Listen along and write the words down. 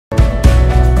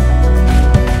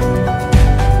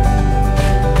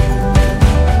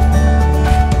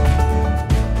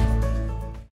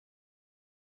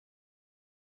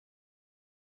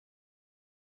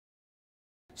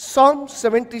Psalm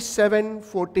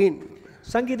 77:14.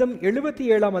 சங்கீதம்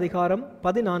 77ஆம் அதிகாரம்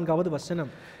 14வது வசனம்.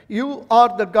 You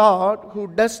are the God who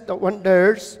does the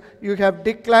wonders. You have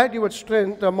declared your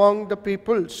strength among the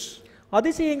peoples.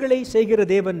 அதிசயங்களை செய்கிற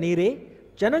தேவன் நீரே,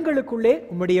 ஜனங்களுக்குள்ளே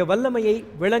உம்முடைய வல்லமையை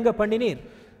விளங்க பண்ணினீர்.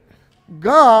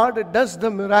 God does the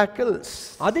miracles.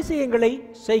 அதிசயங்களை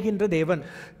செய்கின்ற தேவன்.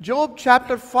 Job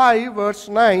chapter 5 verse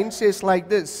 9 says like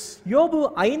this. யோபு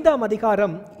 5ஆம்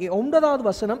அதிகாரம் 9வது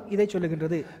வசனம் இதை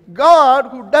சொல்லுகின்றது. God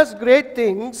who does great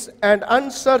things and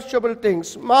unsearchable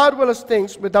things, marvelous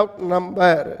things without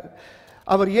number.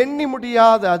 அவர் எண்ணி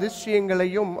முடியாத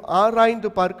அதிசயங்களையும் ஆராய்ந்து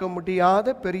பார்க்க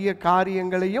முடியாத பெரிய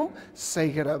காரியங்களையும்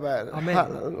செய்கிறவர்.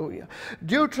 Hallelujah.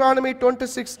 Deuteronomy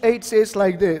 26:8 says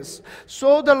like this.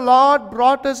 So the Lord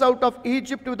brought us out of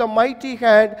Egypt with a mighty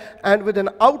hand and with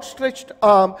an outstretched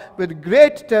arm, with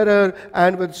great terror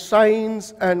and with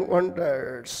signs and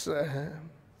wonders.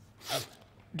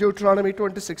 Deuteronomy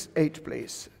 26:8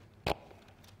 please.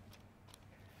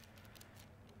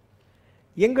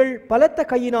 எங்கள் பலத்த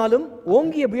கையினாலும்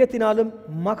ஓங்கிய புயத்தினாலும்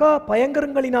மகா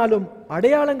பயங்கரங்களினாலும்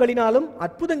அடையாளங்களினாலும்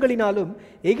அற்புதங்களினாலும்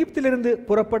எகிப்திலிருந்து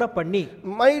புறப்பட பண்ணி.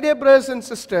 My dear brothers and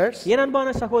sisters, என்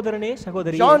அன்பான சகோதரனே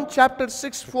சகோதரியே, John chapter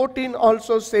 6:14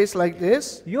 also says like this.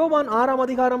 யோவான் 6ஆம்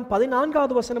அதிகாரம்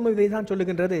 14வது வசனம் இதைதான்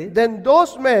சொல்லுகின்றது. Then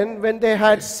those men, when they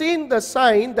had seen the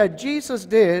sign that Jesus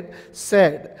did,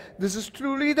 said, this is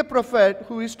truly the prophet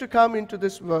who is to come into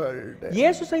this world.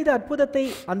 இயேசு செய்த அற்புதத்தை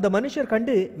அந்த மனுஷர்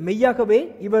கண்டு மெய்யாகவே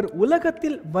இவர்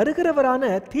உலகத்தில் வருகிறவரான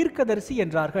தீர்க்கதரிசி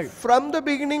என்றார்கள். From the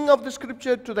beginning of the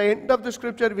scripture to the end of the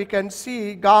scripture we can see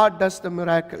God does the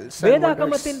miracles.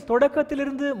 வேதாகமத்தின்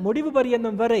தொடக்கத்திலிருந்து முடிவு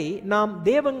பரியந்தம் வரை நாம்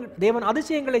தேவன்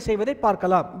அதிசயங்களை செய்வதை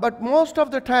பார்க்கலாம். But most of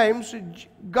the times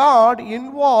God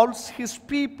involves his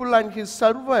people and his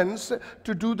servants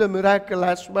to do the miracle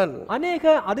as well.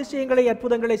 அநேக அதிசயங்களை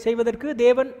அற்புதங்களை செய்வதற்கு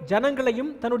தேவன்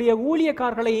ஜனங்களையும் தன்னுடைய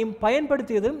ஊழியக்காரர்களையும்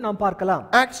பயன்படுத்தியதும் நாம் பார்க்கலாம்.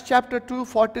 Acts chapter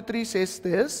 2:43 says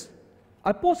this.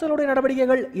 அப்போஸ்தலருடைய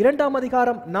நடவடிக்கைகள் 2ஆம்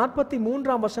அதிகாரம்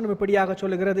 43ஆம் வசனம் இப்படியாக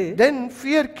சொல்லுகிறது. Then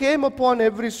fear came upon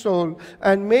every soul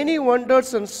and many wonders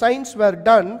and signs were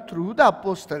done through the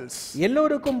apostles.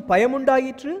 எல்லோருக்கும் பயம்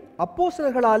உண்டாயிற்று,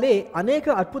 அப்போஸ்தலர்களாலே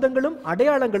அநேக அற்புதங்களும்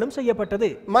அடையாளங்களும் செய்யப்பட்டது.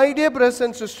 My dear brothers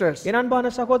and sisters, என்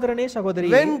அன்பான சகோதரனே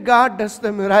சகோதரியே, when God does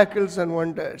the miracles and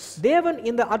wonders, தேவன்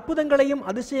இந்த அற்புதங்களையும்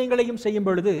அதிசயங்களையும் செய்யும்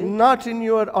பொழுது, not in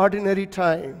your ordinary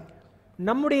time,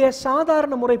 நம்முடைய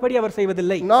சாதாரண முறைப்படி அவர்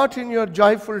செய்வதில்லை. not in your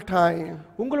joyful time,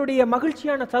 உங்களுடைய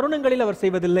மகிழ்ச்சியான தருணங்களில் அவர்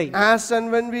செய்வதில்லை. as and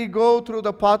when we go through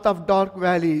the path of dark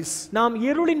valleys, நாம்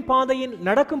இருளின் பாதையில்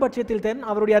நடக்கும் பட்சத்தில் தான்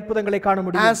அவருடைய அற்புதங்களை காண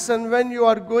முடியும். as and when you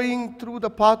are going through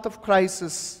the path of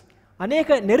crisis,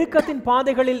 அநேக நெருக்கத்தின்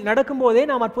பாதைகளில் நடக்கும்போதே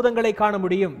நாம் அற்புதங்களை காண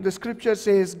முடியும். the scripture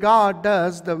says God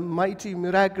does the mighty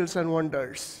miracles and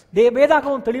wonders.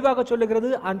 வேதாகமம் தெளிவாக சொல்லுகிறது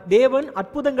தேவன்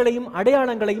அற்புதங்களையும்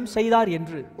அடையாளங்களையும் செய்தார்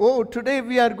என்று. Oh, today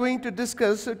we are going to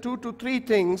discuss 2 to 3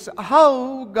 things how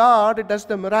God does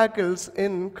the miracles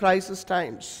in crisis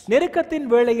times. நெருக்கத்தின்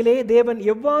வேளையிலே தேவன்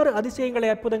எவ்வாறு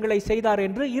அதிசயங்களை அற்புதங்களை செய்தார்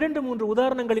என்று 2-3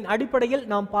 உதாரணங்களின் அடிப்படையில்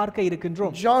நாம் பார்க்க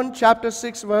இருக்கின்றோம். John chapter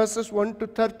 6 verses 1 to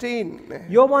 13.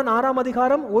 யோவான் 6ஆம்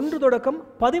அதிகாரம் 1 தொடக்கம்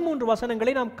 13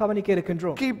 வசனங்களை நாம் கவனிக்க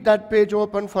இருக்கின்றோம். Keep that page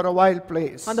open for a while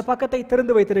please. அந்த பக்கத்தை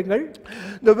திறந்து வைத்திருங்கள்.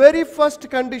 The very first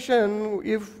condition,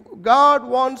 if God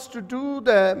wants to do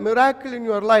the miracle in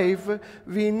your life,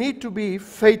 we need to be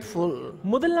faithful.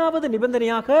 முதலாவது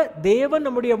நிபந்தனையாக தேவன்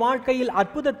நம்முடைய வாழ்க்கையில்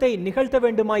அற்புதத்தை நிகழ்த்த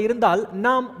வேண்டுமாயிருந்தால்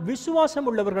நாம் விசுவாசம்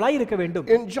உள்ளவர்களாய் இருக்க வேண்டும்.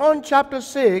 In John chapter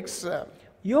 6,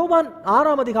 யோவான்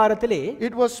 6ஆம் அதிகாரத்திலே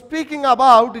it was speaking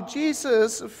about Jesus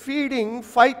feeding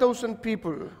 5,000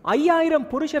 people. 5000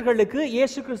 புருஷர்களுக்கு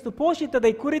இயேசு கிறிஸ்து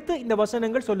போஷித்ததை குறித்து இந்த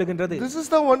வசனங்கள் சொல்லுகின்றது. This is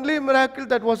the only miracle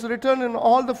that was written in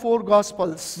all the 4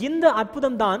 gospels. இந்த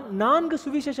அற்புதம் தான் 4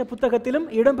 சுவிசேஷ புத்தகத்திலும்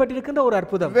இடம்பெற்றிருக்கின்ற ஒரு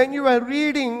அற்புதம். When you are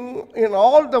reading in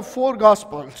all the 4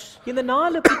 gospels, இந்த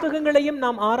 4 புத்தகங்களையும்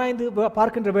நாம் ஆராய்ந்து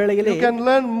பார்க்கின்ற வேளையிலே you can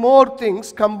learn more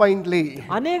things combinedly.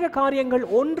 அநேக காரியங்கள்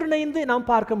ஒன்றிணைந்து நாம்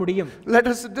பார்க்க முடியும். Let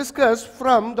us discuss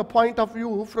from the point of view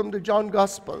from the John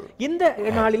gospel. இந்த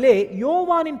நாளிலே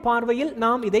யோவானின் பார்வையில்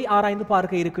நாம் இதை ஆராய்ந்து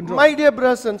பார்க்க இருக்கின்றோம். My dear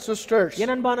brothers and sisters,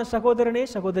 என் அன்பான சகோதரனே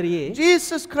சகோதரியே,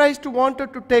 Jesus Christ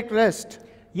wanted to take rest.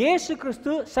 இயேசு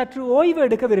கிறிஸ்து சற்று ஓய்வு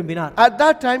எடுக்க விரும்பினார். At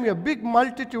that time a big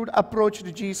multitude approached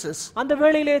Jesus. அந்த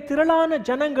வேளையிலே திரளான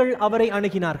ஜனங்கள் அவரை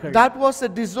அணுகினார்கள். That was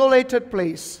a desolated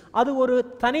place. அது ஒரு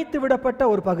தனித்து விடப்பட்ட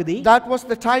ஒரு பகுதி. That was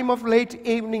the time of late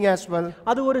evening as well.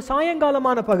 அது ஒரு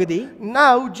சாயங்காலமான பகுதி.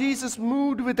 Now Jesus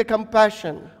moved with a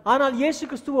compassion. ஆனால் இயேசு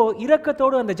கிறிஸ்துவோ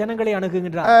இரக்கத்தோடு அந்த ஜனங்களை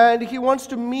அணுகுகின்றார். And he wants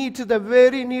to meet the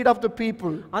very need of the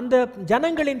people. அந்த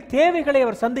ஜனங்களின் தேவைகளை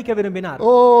அவர் சந்திக்க விரும்பினார்.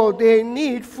 Oh, they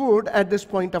need food at this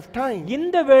point point of time.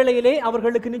 இந்த வேளையிலே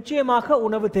அவர்களுக்கு நிச்சயமாக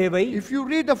உணவு தேவை. If you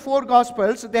read the 4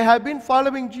 Gospels, they have been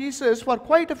following Jesus for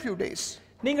quite a few days.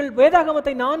 நீங்கள்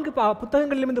வேதாகமத்தை 4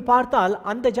 புத்தகங்களிலிருந்து பார்த்தால்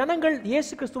அந்த ஜனங்கள்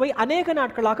இயேசு கிறிஸ்துவை அநேக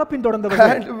நாட்களாக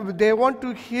பின்தொடர்ந்தவர்கள். And they want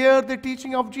to hear the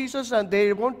teaching of Jesus and they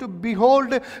want to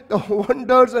behold the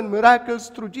wonders and miracles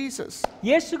through Jesus.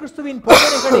 இயேசு கிறிஸ்துவின்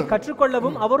போதனைகளை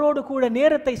கற்றுக்கொள்ளவும் அவரோடு கூட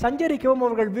நேரத்தை சஞ்சரிக்கவும்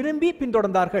அவர்கள் விரும்பி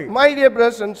பின்தொடர்ந்தார்கள். My dear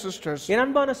brothers and sisters, என்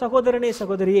அன்பான சகோதரனே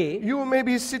சகோதரியே, you may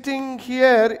be sitting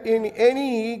here in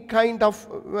any kind of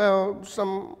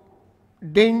some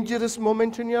dangerous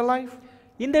moment in your life.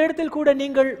 இந்த இடத்தில் கூட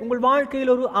நீங்கள் உங்கள் வாழ்க்கையில்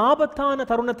ஒரு ஆபத்தான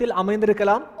தருணத்தில்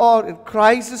அமர்ந்திருக்கலாம், or in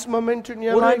crisis moment in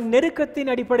your life, ஒரு நெருக்கத்தின்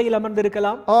அடிப்படையில்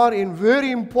அமர்ந்திருக்கலாம், or in very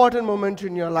important moment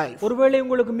in your life. ஒருவேளை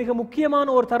உங்களுக்கு மிக முக்கியமான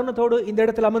ஒரு தருணத்தோடு இந்த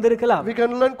இடத்தில் அமர்ந்திருக்கலாம். We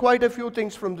can learn quite a few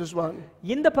things from this one.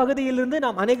 இந்த பகுதியிலிருந்து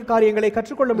நாம் அநேக காரியங்களை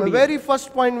கற்றுக்கொள்ள The முடியும். very first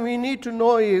point we need to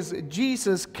know is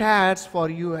Jesus cares for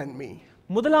you and me.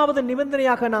 முதலாவது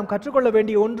நிபந்தனையாக நாம் கற்றுக்கொள்ள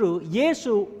வேண்டிய ஒன்று,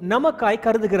 இயேசு நமக்காய்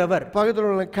கருதுகிறவர். பக்கத்துல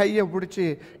உள்ள கையை பிடிச்சி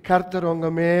கர்த்தர் உங்க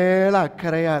மேல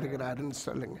அக்கறையா இருக்கிறாருன்னு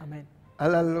சொல்லுங்க. ஆமென்.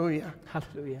 ஹல்லேலூயா.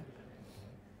 ஹல்லேலூயா.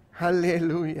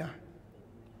 Hallelujah.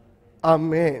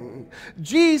 Amen.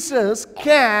 Jesus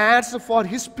cares for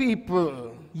his people.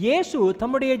 இயேசு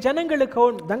தம்முடைய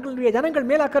ஜனங்கள்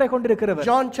மேல் அக்கறை கொண்டிருக்கிறவர்.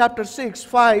 John chapter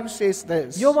 6:5 says this.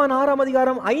 யோவான் 6ஆம்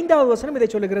அதிகாரம் 5வது வசனம் இதை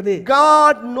சொல்லுகிறது.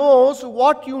 God knows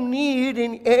what you need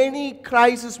in any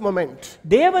crisis moment.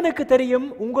 தேவனுக்கு தெரியும்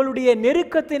உங்களுடைய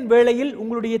நெருக்கத்தின் வேளையில்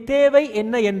உங்களுடைய தேவை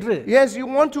என்ன என்று. Yes, you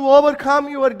want to overcome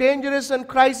your dangerous and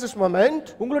crisis moment.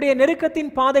 உங்களுடைய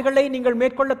நெருக்கத்தின் பாதைகளை நீங்கள்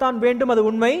மேற்கொள்ளத்தான் வேண்டும், அது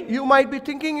உண்மை. You might be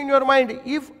thinking in your mind,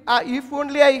 if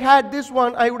only I had this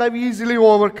one, I would have easily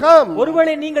overcome.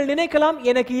 ஒருவேளை நீங்கள் நினைக்கலாம்,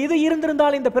 எனக்கு இது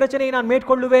இருந்திருந்தால் இந்த பிரச்சனையை நான்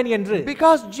மேற்கொள்ளுவேன் என்று.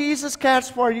 Because Jesus cares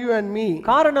for you and me.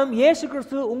 காரணம் இயேசு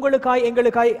கிறிஸ்து உங்களுக்காய்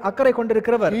எங்களுக்காய் அக்கறை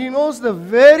கொண்டிருக்கிறவர். He knows the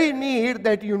very need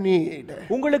that you need.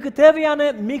 உங்களுக்கு தேவையான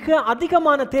மிக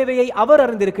அதிகமான தேவையை அவர்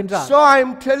அறிந்திருக்கின்றார். So I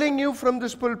am telling you from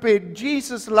this pulpit,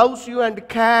 Jesus loves you and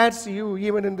cares you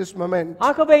even in this moment.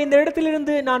 ஆகவே இந்த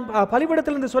இடத்திலிருந்து நான்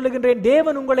பலிபீடத்திலிருந்து சொல்லுகின்றேன்,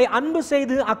 தேவன் உங்களை அன்பு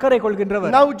செய்து அக்கறை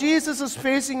கொள்கின்றவர். Now Jesus is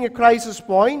facing a crisis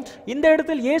point. இந்த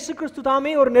இடத்தில் இயேசு கிறிஸ்து தாமே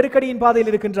ஒரு நெருக்கடியின் பாதையில்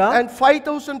இருக்கின்றார். And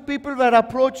 5,000 people were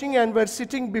approaching and were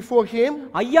sitting before him.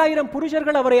 5000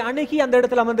 புருஷர்கள் அவரை அணுகி அந்த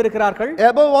இடத்தில் அமர்ந்திருக்கிறார்கள்.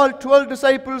 Above all 12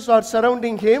 disciples are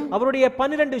surrounding him. அவருடைய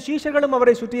 12 சீஷர்களும்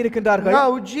அவரை சுற்றி இருக்கின்றார்கள்.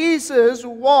 Now Jesus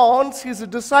wants his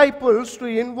disciples to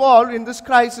involve in this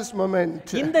crisis moment.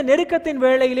 இந்த நெருக்கத்தின்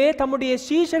வேளையிலே தம்முடைய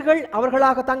சீஷர்கள்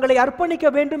அவர்களாக தங்களை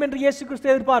அர்ப்பணிக்க வேண்டும் என்று இயேசு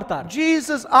கிறிஸ்து எதிர்பார்த்தார்.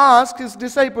 Jesus asked his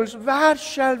disciples, where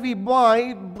shall we buy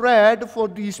bread for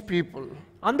these people?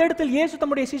 அந்த இடத்தில் இயேசு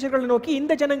தம்முடைய சீஷர்களை நோக்கி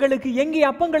இந்த ஜனங்களுக்கு எங்கே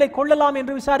அப்பங்களை கொள்ளலாம்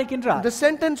என்று விசாரிக்கின்றார். The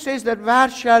sentence says that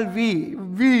where shall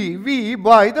we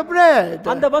buy the bread?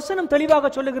 அந்த வசனம்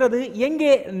தெளிவாக சொல்லுகிறது,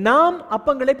 எங்கே நாம்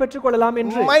அப்பங்களை பெற்றுக்கொள்ளலாம்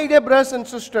என்று. My dear brothers and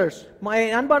sisters,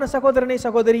 அன்பான சகோதரனே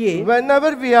சகோதரியே,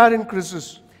 whenever we are in crisis,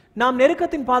 நாம்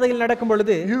நெருக்கத்தின் பாதையில் நடக்கும்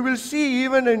பொழுது you will see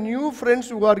even a new friends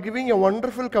who are giving a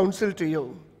wonderful counsel to you.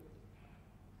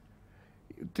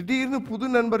 திடீர்னு புது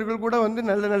நண்பர்கள் கூட வந்து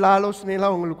நல்ல நல்ல ஆலோசனை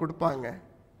எல்லாம் உங்களுக்கு கொடுப்பாங்க.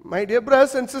 My dear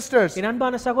brothers and sisters, என்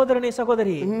அன்பான சகோதரனே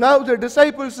சகோதரி, now the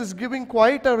disciples is giving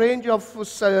quite a range of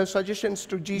suggestions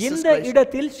to Jesus Christ. இந்த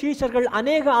இடத்தில் சீஷர்கள்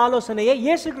अनेक ஆலோசனையை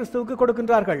இயேசு கிறிஸ்துவுக்கு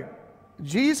கொடுக்கின்றார்கள்.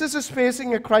 Jesus is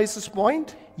facing a crisis point.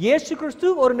 இயேசு கிறிஸ்து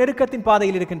ஒரு நெருக்கத்தின்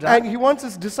பாதையில் இருக்கின்றார். And he wants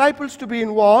his disciples to be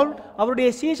involved. அவருடைய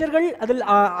சீஷர்கள் அதில்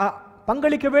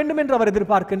பங்களிக்க வேண்டும் என்று அவர்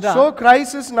எதிர்பார்க்கின்றார். So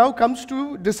crisis now comes to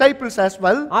disciples as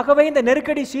well. ஆகவே இந்த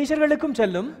நெருக்கடி சீஷர்களுக்கும்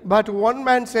செல்லும். But one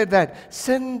man said that,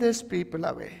 send these people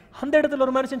away. அந்த இடத்தில்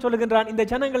ஒரு மனுஷன் சொல்லுகின்றான், இந்த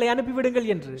ஜனங்களை அனுப்பிவிடுங்கள்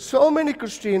என்று. So many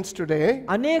Christians today,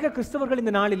 अनेक கிறிஸ்தவர்கள்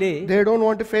இந்த நாளிலே they don't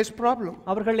want to face problem.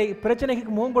 அவர்களை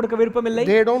பிரச்சனைக்கு முகம் கொடுக்க விருப்பமில்லை.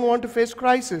 They don't want to face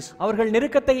crisis. அவர்கள்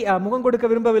நெருக்கத்தை முகம் கொடுக்க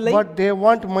விரும்பவில்லை. But they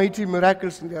want mighty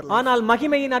miracles in their life. ஆனால்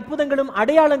மகிமையின் அற்புதங்களும்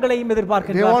அடையாளங்களையும்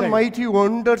எதிர்பார்க்கின்றார்கள். They want mighty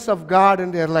wonders of God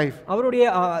in their life. அவருடைய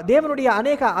தேவனுடைய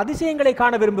अनेक அதிசயங்களை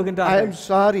காண விரும்புகின்றார்கள். I am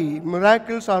sorry,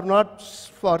 miracles are not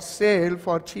for sale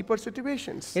for cheaper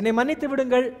situations. என்னை மன்னித்து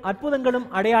விடுங்கள், அற்புதங்களும்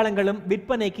அடையாளங்களும்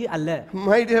விற்பனைக்கு அல்ல.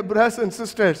 My dear brothers and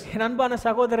sisters, என் அன்பான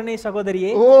சகோதரனே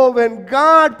சகோதரியே, oh, when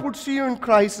God puts you in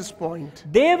crisis point,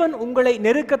 தேவன் உங்களை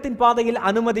நெருக்கத்தின் பாதையில்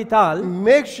அனுமதித்தால்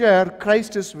make sure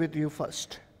Christ is with you first.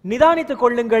 நிதானித்துக்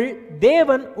கொள்ளுங்கள்,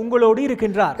 தேவன் உங்களோடு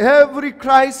இருக்கின்றார். Every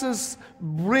crisis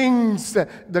brings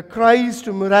the Christ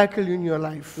miracle in your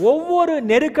life. ஒவ்வொரு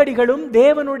நெருக்கடிகளும்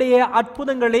தேவனுடைய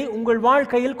அற்புதங்களை உங்கள்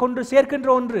வாழ்க்கையில் கொண்டு சேர்க்கின்ற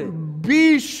ஒன்று.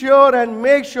 Be sure and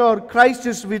make sure Christ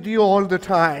is with you all the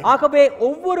time. ஆகவே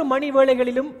ஒவ்வொரு மணி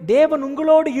வேளைகளிலும் தேவன்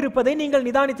உங்களோடு இருப்பதை நீங்கள்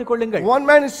நிதானித்துக் கொள்ளுங்கள். One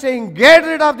man is saying, get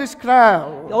rid of this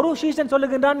crowd. ஒரு சீசன்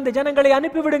சொல்லுகின்றான், இந்த ஜனங்களை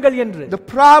அனுப்பிவிடுங்கள் என்று. The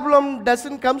problem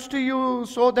doesn't comes to you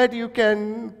so that you can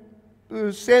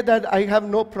say that I have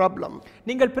no problem.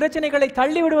 நீங்கள் பிரச்சனைகளை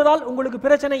தள்ளி விடுவதால் உங்களுக்கு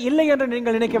பிரச்சனை இல்லை என்று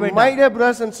நீங்கள் நினைக்க வேண்டாம். My dear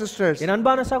brothers and sisters, என்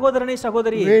அன்பான சகோதரனே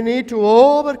சகோதரியே, we need to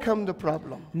overcome the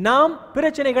problem. நாம்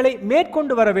பிரச்சனைகளை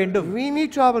மேற்கொண்டு வர வேண்டும். We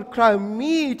need to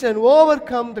meet and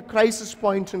overcome the crisis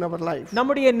points in our life.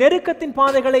 நம்முடைய நெருக்கத்தின்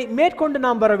பாதைகளை மேற்கொண்டு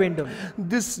நாம் வர வேண்டும்.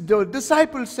 The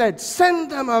disciples said, send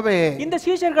them away. இந்த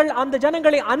சீஷர்கள் அந்த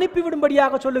ஜனங்களை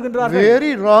அனுப்பிவிடும்படியாக சொல்லுகின்றார்கள்.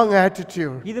 Very wrong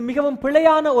attitude. இது மிகவும்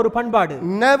பிழையான ஒரு பண்பாடு.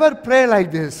 Never pray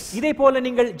like this. இதே போல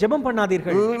நீங்கள் ஜெபம்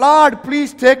பண்ணாதீர்கள். Lord,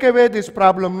 please take away this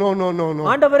problem. No.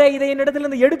 ஆண்டவரே, இதை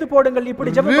என்னிடத்திலிருந்து எடுத்து போடுங்கள்.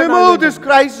 இப்படி ஜெபம் பண்ணாதீர்கள். Remove this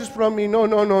crisis from me. No.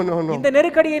 இந்த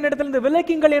நெருக்கடியை என்னிடத்திலிருந்து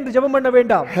விலக்குங்கள் என்று ஜெபம் பண்ண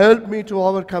வேண்டாம். Help me to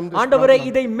overcome this. ஆண்டவரே,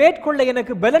 இதை மேற்கொள்ள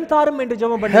எனக்கு பலன் தாரும் என்று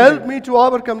ஜெபம் பண்ணுங்கள். Help me to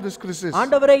overcome this crisis.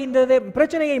 ஆண்டவரே, இந்த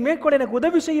பிரச்சனையை மேற்கொள்ள எனக்கு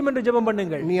உதவி செய்யும் என்று ஜெபம்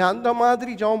பண்ணுங்கள். நீ அந்த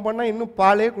மாதிரி ஜெபம் பண்ணா இன்னும்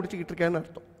பாலே குடிச்சிட்டு இருக்கேன்னு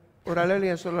அர்த்தம். ஒரு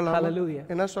அல்லேலூயா சொல்லலாம். ஹல்லேலூயா.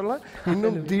 என்ன சொல்லலாம்?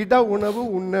 இன்னும் திட உணவு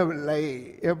உண்ணவில்லை.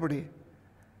 எப்படி?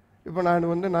 இப்போ நான்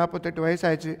 48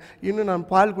 வயசாச்சு, இன்னும் நான்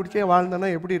பால் குடிச்சே வாழ்ந்தேன்னா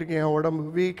எப்படி இருக்கேன்? என் உடம்பு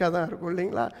வீக்காக தான் இருக்கும்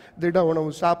இல்லைங்களா? திட உணவு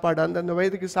சாப்பாடு அந்தந்த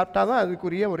வயதுக்கு சாப்பிட்டா தான்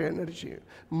அதுக்குரிய ஒரு energy.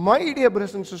 My dear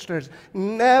brothers and sisters,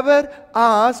 never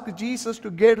ask Jesus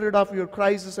to get rid of your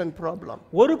crisis and problem.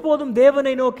 ஒருபோதும்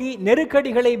தேவனை நோக்கி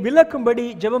நெருக்கடிகளை விலக்கும்படி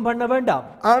ஜெபம் பண்ண வேண்டாம்.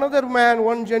 Another man,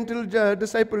 one gentle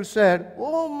disciple said,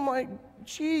 oh my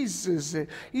Jesus,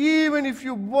 even if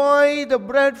you buy the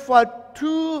bread for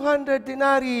 200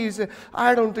 denaries,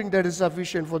 I don't think that is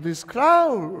sufficient for this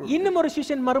crowd. இன்னும் ஒரு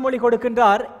சிஷ்யன் மறுமொழி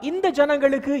கொடுக்கின்றார், இந்த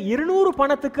ஜனங்களுக்கு 200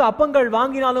 பணத்துக்கு அப்பங்கள்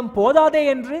வாங்கினாலும் போதாதே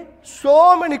என்று. So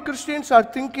many Christians are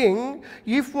thinking,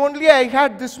 if only I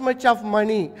had this much of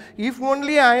money, if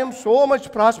only I am so much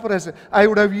prosperous, I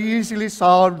would have easily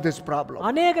solved this problem.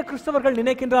 அநேக கிறிஸ்தவர்கள்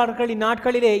நினைக்கின்றார்கள்,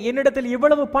 இந்நாட்களிலே என்னிடத்தில்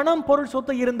இவ்வளவு பணம் பொருள்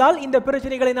சொத்து இருந்தால் இந்த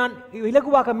பிரச்சனைகளை நான்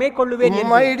இலகுவாக மேற்கொள்ளுவேன்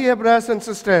என்று. My dear brothers and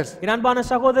sisters, என் அன்பான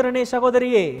சகோதரனே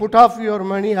சகோதரியே, put off your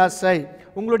money aside.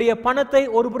 உங்களுடைய பணத்தை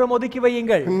ஒருபுறம் ஒதுக்கி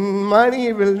வையுங்கள். Money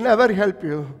will never help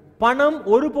you. பணம்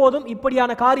ஒருபோதும்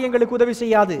இப்படியான காரியங்களுக்கு உதவி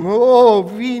செய்யாது. Oh,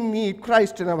 we need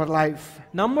Christ in our life.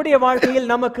 நம்முடைய வாழ்க்கையில்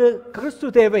நமக்கு கிறிஸ்து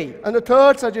தேவை. And the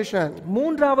third suggestion,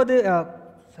 மூன்றாவது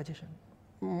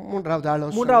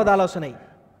ஆலோசனை.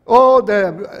 Oh, the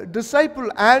disciple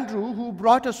Andrew who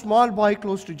brought a small boy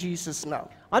close to Jesus now.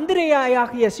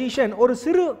 அந்திரேயாகிய சீஷன் ஒரு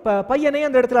சிறு பையனை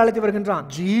அந்த இடத்தில் அழைத்து வருகின்றான்.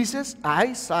 Jesus, I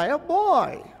saw a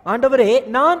boy. ஆண்டவரே,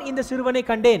 நான் இந்த சிறுவனை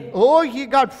கண்டேன். Oh, he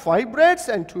got 5 breads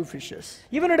and 2 fishes.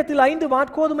 இவனிடத்தில் 5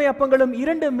 வாற்கோதுமை அப்பங்களும்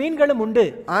 2 மீன்களும் உண்டு.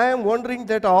 I am wondering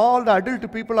that all the adult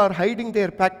people are hiding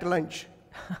their packed lunch.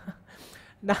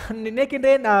 நான்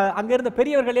நினைக்கின்றேன் அங்கிருந்த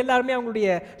பெரியவர்கள் எல்லாரும் அவங்களுடைய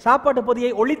சாப்பாட்டு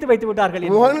பொதியை ஒளித்து வைத்து விட்டார்கள்.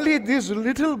 Only this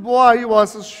little boy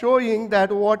was showing that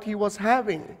what he was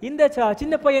having. இந்த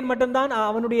சின்ன பையன் மட்டும் தான்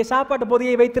அவனுடைய சாப்பாட்டு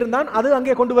பொதியை வைத்திருந்தான். அது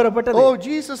அங்கே கொண்டு வரப்பட்டது. Oh,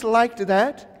 Jesus liked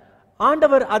that.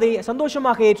 ஆண்டவர் அதை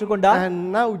சந்தோஷமாக ஏற்றுக்கொண்டார். And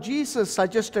now Jesus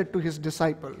suggested to his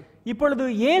disciple, இப்பொழுது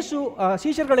இயேசு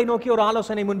சீஷர்களை நோக்கி ஒரு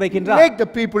ஆலோசனை முன்வைக்கின்றார். make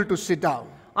the people to sit down.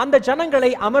 அந்த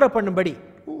ஜனங்களை அமர பண்ணும்படி.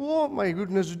 Oh my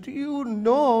goodness, do you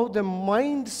know the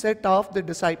mindset of the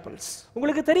disciples?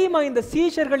 உங்களுக்கு தெரியுமா இந்த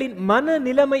சீஷர்களின்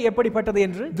மனநிலைமை எப்படிப்பட்டது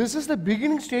என்று? This is the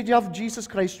beginning stage of Jesus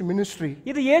Christ ministry.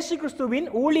 இது இயேசு கிறிஸ்துவின்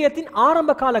ஊழியத்தின்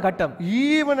ஆரம்ப காலகட்டம்.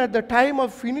 Even at the time of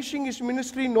finishing his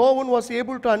ministry, no one was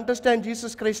able to understand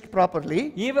Jesus Christ properly.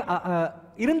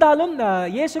 இருந்தாலும்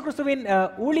இயேசு கிறிஸ்துவின்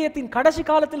ஊழியத்தின் கடைசி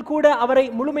காலத்தில் கூட அவரை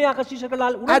முழுமையாக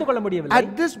சீஷர்களால் உணர்ந்து கொள்ள முடியவில்லை. At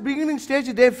this beginning stage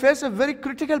they face a very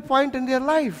critical point in their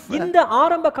life. இந்த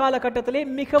ஆரம்ப காலகட்டத்திலே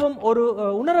மிகவும் ஒரு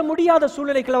உணர முடியாத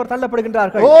சூழ்நிலைக்கு அவர்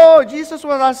தள்ளப்படுகின்றார்கள். Oh, Jesus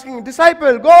was asking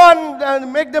disciple, go and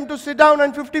make them to sit down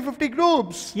in 50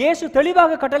 groups. இயேசு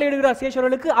தெளிவாக கட்டளையிடுகிறார்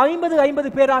சீஷர்களுக்கு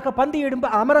 50 பேராக பந்தியிடும்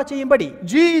அமர செய்யும்படி.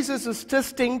 Jesus is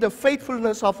testing the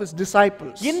faithfulness of his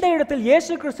disciples. இந்த இடத்தில்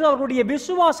இயேசு கிறிஸ்து அவருடைய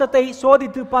விசுவாசத்தை சோதித்து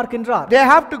பார்க்கின்றார். They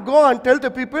have to go and tell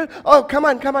the people, oh come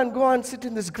on, go and sit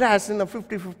in this grass in a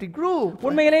 50 group.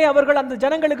 உண்மையிலே அவர்கள் அந்த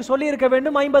ஜனங்களுக்கு சொல்லி இருக்க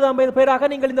வேண்டும் 50 பேராக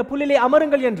நீங்கள் இந்த புல்லிலே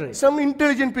அமருங்கள் என்று. Some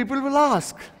intelligent people will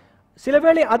ask,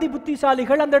 சிலவேளை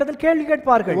அதிபுத்திசாலிகள் அந்த இடத்தில் கேள்வி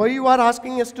கேட்பார்கள், why you are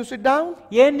asking us to sit down?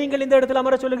 ஏன் நீங்கள் இந்த இடத்தில்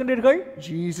அமர சொல்லுகின்றீர்கள்?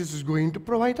 Jesus is going to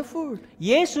provide the food.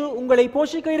 இயேசு உங்களை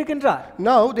போஷிக்க இருக்கின்றார்.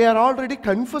 Now they are already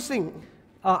confessing.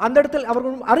 அந்த இடத்தில்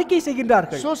அவர்கள் அறிக்கை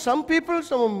செய்கின்றார்கள். So some people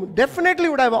definitely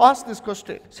would have asked this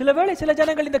question. சிலவேளை சில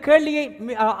ஜனங்கள் இந்த கேள்வியை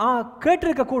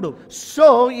கேட்டிருக்க கூடும். So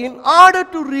in order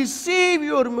to receive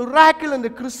your miracle in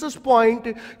the Christus point,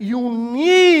 you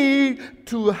need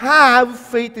to have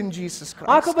faith in Jesus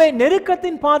Christ. ஆகவே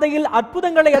நெருக்கத்தின் பாதையில்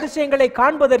அற்புதங்களை அதிசயங்களை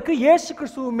காண்பதற்கு இயேசு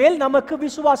கிறிஸ்து மேல் நமக்கு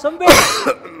விசுவாசம்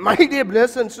வேண்டும். My dear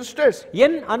brothers and sisters,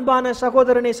 என் அன்பான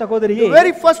சகோதரனே சகோதரியே, the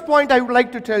very first point I would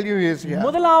like to tell you is here.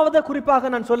 முதலாவது குறிப்பாக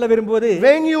நான் சொல்ல விரும்புவது,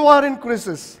 when you are in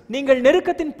crisis, நீங்கள்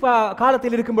நெருக்கத்தின்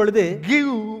காலத்தில் இருக்கும் பொழுது give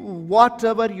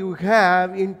whatever you have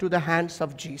into the hands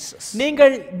of Jesus.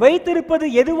 நீங்கள் வைத்திருப்பது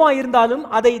எதுவாக இருந்தாலும்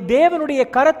அதை தேவனுடைய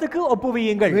கரத்துக்கு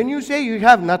ஒப்புவியுங்கள். When you say you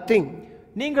have nothing,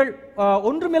 நீங்கள்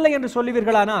ஒன்றுமில்லை என்று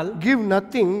சொல்லுவீர்களானால் give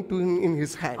nothing to him in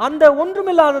his hand. அந்த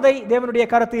ஒன்றுமில்லாததை தேவனுடைய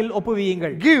கரத்தில்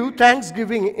ஒப்புவியுங்கள். Give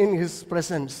thanksgiving in his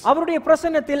presence. அவருடைய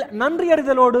பிரசன்னத்தில்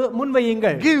நன்றியறிதலோடு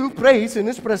முன்வையுங்கள். Give praise in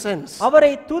his presence.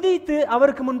 அவரை துதித்து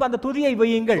அவருக்கு முன்பு அந்த துதியை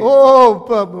வையுங்கள். Oh,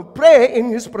 pray in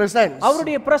his presence.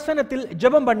 அவருடைய பிரசன்னத்தில்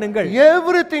ஜெபம் பண்ணுங்கள்.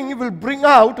 Everything will bring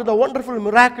out the wonderful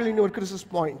miracle in your crisis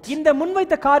point. இந்த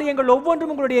முன்வைத்த காரியங்கள்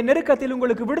ஒவ்வொன்றும் உங்களுடைய நெருக்கத்தில்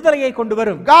உங்களுக்கு விடுதலையை கொண்டு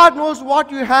வரும். God knows what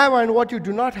you have and what you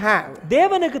do not have.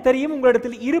 தேவனுக்கு தெரியும்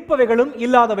உங்களிடத்தில் இருப்பவைகளும்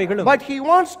இல்லாதவைகளும். But he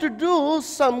wants to do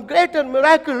some greater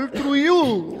miracle through you.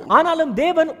 ஆனாலும்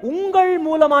தேவன் உங்கள்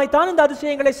மூலமாய் தான் இந்த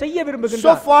அதிசயங்களை செய்ய So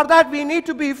விரும்புகிறார். for that we need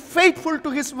to be faithful to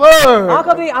his word.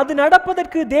 ஆகவே அது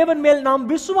நடப்பதற்கு தேவன் மேல் நாம்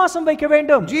விசுவாசம் வைக்க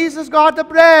வேண்டும். Jesus got the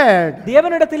bread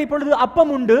தேவனிடத்தில் இப்பொழுது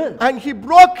அப்பம் உண்டு. and he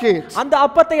broke it. அந்த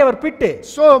அப்பத்தை அவர் பிட்டு,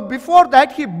 So before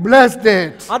that he blessed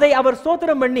it. அதை அவர்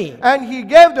ஸ்தோத்திரம் பண்ணி, And he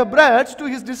gave the breads to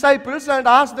his disciples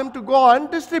and asked them to go and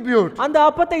distribute. அந்த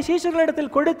அப்பத்தை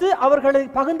சீஷர்களிடத்தில் கொடுத்து அவர்களை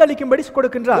பகிர்ந்தளிக்கும்படி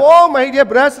கொடுக்கின்றார். Oh my dear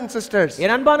brothers and sisters,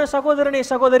 என் அன்பான சகோதரனே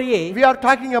சகோதரியே, we are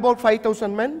talking about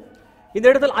 5,000 men. இந்த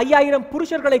இடத்தில் 5000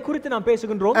 புருஷர்களை குறித்து நாம்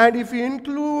பேசுகின்றோம். And if you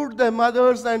include the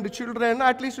mothers and the children,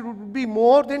 at least it would be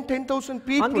more than 10,000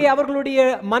 people. அங்கே அவர்களுடைய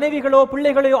மனைவிகளோ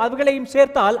பிள்ளைகளோ அவர்களையும்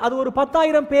சேர்த்தால் அது ஒரு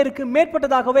 10000 பேருக்கு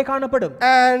மேற்பட்டதாகவே காணப்படும்.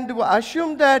 And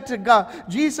assume that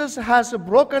Jesus has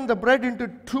broken the bread into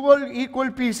 12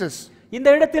 equal pieces. இந்த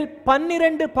இடத்தில்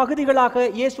 12 பகுதிகளாக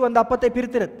இயேசு அந்த அப்பத்தை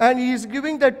பிரித்தார். And he is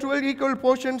giving the 12 equal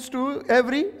portions to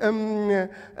every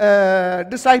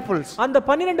disciples. அந்த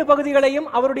 12 பகுதிகளையும்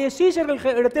அவருடைய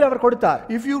சீஷர்களிடத்தில் அவர் கொடுத்தார்.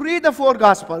 If you read the 4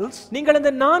 gospels, நீங்கள்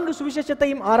இந்த 4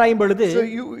 சுவிசேஷத்தையும் ஆராயும் பொழுது so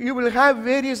you will have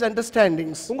various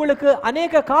understandings. உங்களுக்கு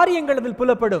अनेक காரியங்கள் அதில்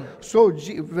புலப்படும். So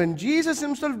when Jesus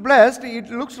himself blessed,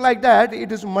 it looks like that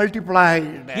it is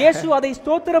multiplied. இயேசு அதை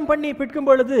ஸ்தோத்திரம் பண்ணி பிட்கும்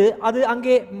பொழுது அது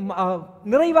அங்கே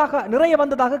நிறைய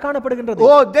வந்ததாக காணப்படுகின்றது.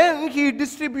 Oh, then he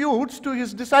distributes to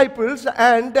his disciples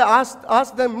and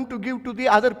asks them to give to the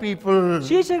other people.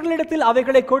 சீஷர்களிடத்தில்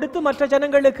அவைகளை கொடுத்து மற்ற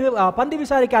ஜனங்களுக்கு பந்தி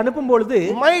விசாரிக்க அனுப்பும் பொழுது,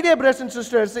 My dear brothers and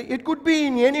sisters, it could be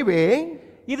in any way.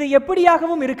 இது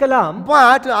எப்படியாகவும் இருக்கலாம்.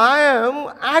 But I am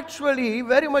actually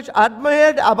very much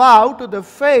admired about the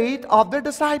faith of the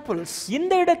disciples.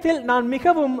 இந்த இடத்தில் நான்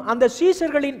மிகவும் அந்த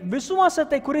சீஷர்களின்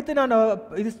விசுவாசத்தை குறித்து நான்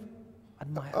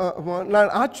நான்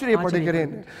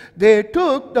ஆச்சரியப்படுகிறேன். They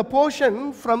took the portion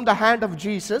from the hand of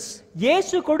Jesus.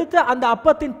 இயேசு கொடுத்த அந்த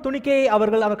அப்பத்தின் துணிக்கையை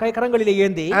அவர்கள் கரங்களிலே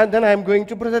ஏந்தி, And then I am going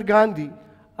to Brother Gandhi.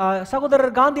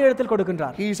 சகோதரர் காந்தி இடத்தில்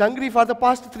கொடுக்கின்றார். He is hungry for the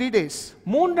past 3 days.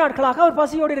 3 நாட்களாக அவர்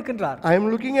பசியோடு இருக்கின்றார். I am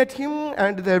looking at him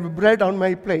and the bread on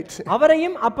my plate.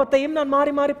 அவரையும் அப்பத்தையும் நான்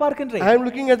மாறி மாறி பார்க்கின்றேன். I am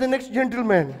looking at the next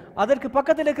gentleman. அதற்கு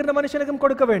பக்கத்தில் இருக்கிற மனுஷனுக்கும்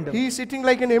கொடுக்க வேண்டும். He is sitting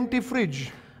like an empty fridge.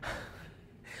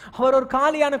 அவர் ஒரு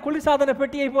காலியான குளிர்சாதன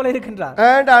பெட்டியை போல இருக்கின்றார்.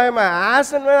 And I am as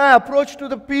and when I approach to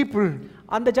the people,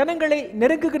 அந்த ஜனங்களை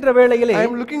நெருங்குகின்ற வேளையிலே I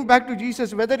am looking back to Jesus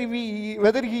whether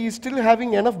he is still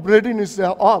having enough bread in his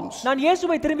arms. நான்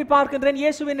இயேசுவை திரும்பி பார்க்கின்றேன்,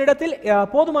 இயேசுவின் இடத்தில்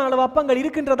போதுமான அளவு அப்பங்கள்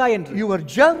இருக்கின்றதா என்று. Your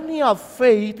journey of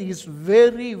faith is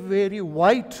very very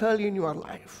vital in your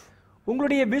life.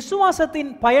 உங்களுடைய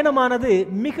விசுவாசத்தின் பயணமானது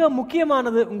மிக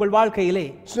முக்கியமானது உங்கள் வாழ்க்கையிலே.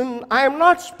 So I am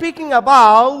not speaking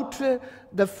about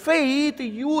the faith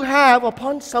you have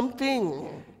upon something.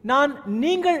 நான்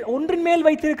நீங்கள் ஒன்றின் மேல்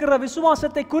வைத்திருக்கிற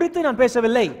விசுவாசத்தை குறித்து நான்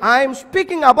பேசவில்லை. I am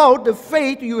speaking about the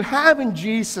faith you have in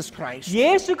Jesus Christ.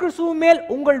 இயேசு கிறிஸ்துவின் மேல்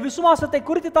உங்கள் விசுவாசத்தை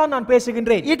குறித்து தான் நான்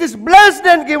பேசுகின்றேன். It is blessed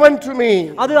and given to me.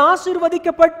 அது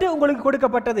ஆசீர்வதிக்கப்பட்டு உங்களுக்கு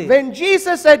கொடுக்கப்பட்டது. When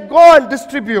Jesus said go and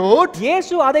distribute,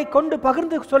 இயேசு அதை கொண்டு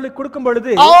பகிர்ந்து சொல்லி கொடுக்கும்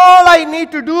பொழுது, all I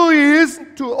need to do is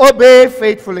to obey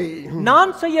faithfully.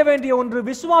 நான் செய்ய வேண்டிய ஒன்று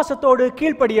விசுவாசத்தோடு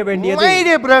கீழ்ப்படிய வேண்டியது. My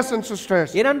dear brothers and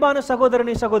sisters, என் அன்பான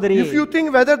சகோதரனே சகோதரியே, if you think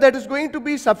whether whether that is going to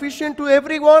be sufficient to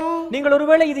everyone? நீங்கள்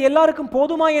ஒருவேளை இது எல்லாருக்கும்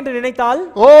போதுமா என்று நினைத்தால்,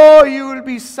 Oh, you will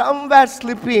be somewhere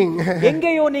slipping.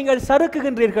 எங்கேயோ நீங்கள்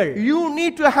சறுக்குகின்றீர்கள். You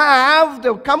need to have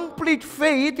the complete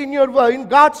faith in in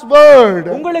God's word.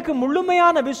 உங்களுக்கு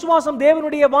முழுமையான விசுவாசம்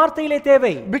தேவனுடைய வார்த்தையிலே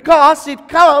தேவை. Because it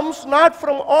comes not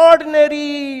from ordinary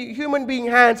human being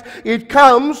hands, it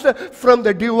comes from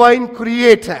the divine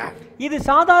creator. இது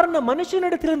சாதாரண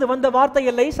மனுஷனிடத்திலிருந்து வந்த வார்த்தை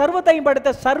இல்லை, சர்வத்தையும்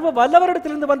படைத்த சர்வ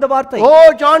வல்லவரிடத்திலிருந்து வந்த வார்த்தை. Oh,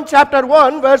 John chapter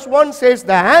 1 verse 1 says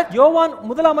that. யோவான்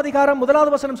முதலாம் அதிகாரம்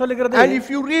முதலாவது வசனம் சொல்லுகிறது. And if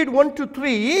you read 1 to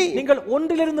 3, நீங்கள்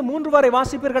 1 லிருந்து 3 வரை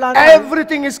வாசிப்பீர்களானால்,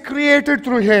 everything is created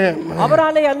through him.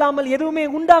 அவராலே அல்லாமல் எதுவுமே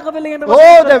உண்டாகவில்லை என்று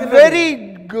Oh, the very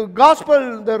gospel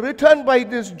the written by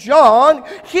this John,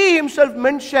 he himself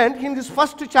mentioned in this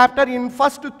first chapter in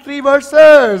first 3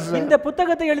 verses. இந்த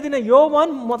புத்தகத்தை எழுதின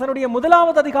யோவான் தன்னுடைய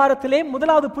முதலாவது அதிகாரத்திலே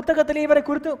முதலாவது புத்தகத்திலே இவரை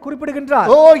குறிப்பிடுகின்றார்.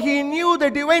 Oh, he knew the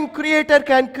divine creator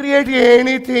can create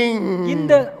anything.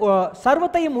 இந்த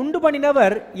சர்வத்தையும் உண்டு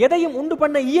பண்ணினவர் எதையும் உண்டு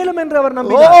பண்ண இயலும் என்று அவர்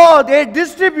நம்பினார். Oh, they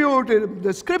distributed.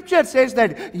 The scripture says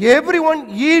that everyone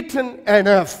eaten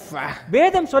enough.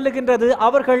 வேதம் சொல்லுகின்றது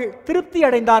அவர்கள் திருப்தி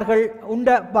அடைந்தார்கள்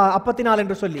உண்ட அப்பத்தினால்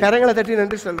என்று சொல்லி. கரங்களை தட்டி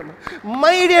நன்றி சொல்லுங்க.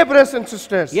 My dear brothers and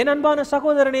sisters, என் அன்பான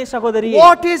சகோதரனே சகோதரியே,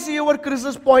 what is your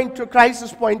crisis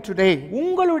point today?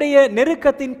 உங்களுடைய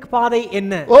நெருக்கத்தின் பாதை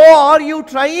என்ன? Oh, are you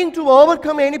trying to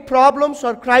overcome any problems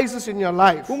or crisis in your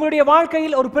life? உங்களுடைய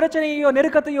வாழ்க்கையில் ஒரு பிரச்சனையோ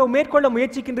நெருக்கத்தையோ மேற்கொள்ள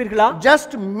முயற்சிக்கின்றீர்களா?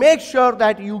 Just make sure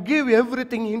that you give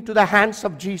everything into the hands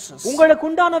of Jesus. உங்களுக்கு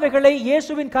உண்டானவைகளை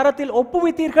இயேசுவின் கரத்தில்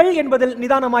ஒப்புவித்தீர்கள் என்பதில்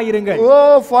நிதானமாயிருங்கள்.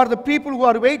 Oh, for the people who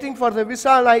are waiting for the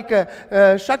visa like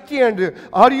Shakti, and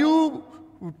are you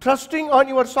trusting on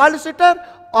your solicitor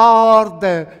or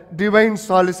the divine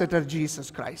solicitor Jesus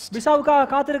Christ? விசாவுக்காக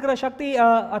காத்திருக்கிற சக்தி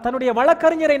தன்னுடைய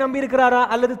வழக்கறிஞரை நம்பி இருக்கிறாரா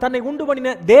அல்லது தன்னை உண்டு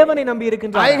பண்ணின தேவனை நம்பி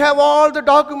இருக்கின்றாரா? I have all the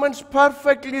documents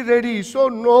perfectly ready, so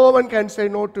no one can say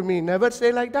no to me. Never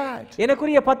say like that.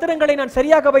 எனக்குரிய பத்திரங்களை நான்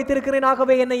சரியாக வைத்திருக்கிறேன்,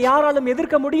 ஆகவே என்னை யாராலும்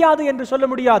எதிர்க்க முடியாது என்று சொல்ல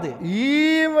முடியாது.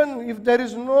 Even if there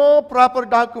is no proper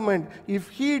document, if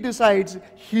he decides,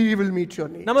 he will meet your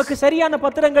needs. நமக்கு சரியான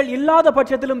பத்திரங்கள் இல்லாத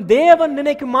பட்சத்திலும் தேவன்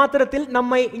நினைக்கும் மாத்திரத்தில்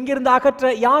நம்மை இங்கிருந்து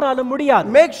அகற்ற யாராலும் முடியாது.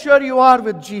 Make sure you are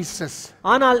with Jesus.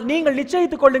 ஆனால் நீங்கள்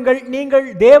நிச்சயித்துக் கொள்ளுங்கள் நீங்கள்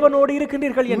தேவனோடு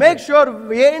இருக்கின்றீர்கள் என்று. Make sure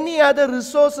any other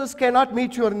resources cannot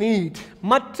meet your need.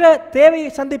 மற்ற தேவை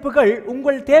சந்திப்புகள்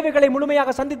உங்கள் தேவைகளை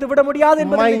முழுமையாக சந்தித்து விட முடியாது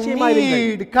என்பதை நிச்சயமாயிருங்கள். My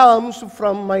need comes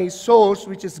from my source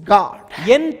which is God.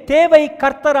 என் தேவை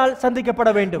கர்த்தரால்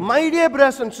சந்திக்கப்பட வேண்டும். My dear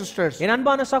brothers and sisters, என்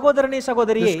அன்பான சகோதரனே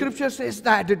சகோதரியே, the scripture says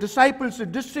that the disciples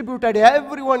distributed,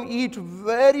 everyone eat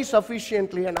very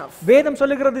sufficiently enough. வேதம்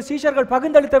சொல்லுகிறது சீஷர்கள்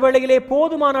பகிர்ந்தளித்த வேளையிலே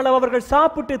போதுமான அளவு அவர்கள்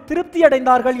சாப்பிட்டு திருப்தி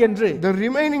அடைந்தார்கள் என்று. The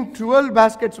remaining 12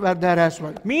 baskets were there as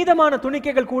well. மீதமான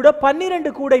துணிக்கைகள் கூட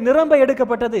 12 கூடை நிரம்ப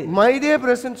எடுக்கப்பட்டது. My dear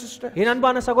brothers and sisters, என்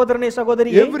அன்பான சகோதரனே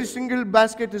சகோதரியே, every single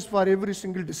basket is for every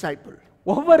single disciple.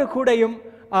 ஒவ்வொரு கூடையும்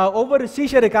ஒவ்வொரு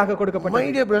சீஷருக்காக கொடுக்கப்பட்டது.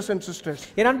 My dear brothers and sisters,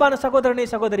 என் அன்பான சகோதரனே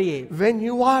சகோதரியே, when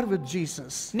you are with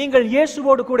Jesus, நீங்கள்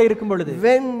இயேசுவோடு கூட இருக்கும் பொழுது,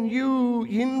 when you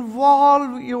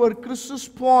involve your crisis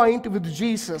point with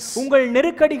Jesus, உங்கள்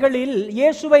நெருக்கடிகளில்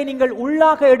இயேசுவை நீங்கள்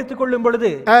உள்ளாக எடுத்துக்கொள்ளும்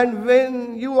பொழுது, and when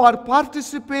you are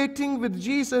participating with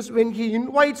Jesus when he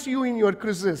invites you in your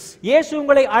crisis, இயேசு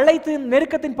உங்களை அழைத்து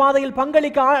நெருக்கத்தின் பாதையில்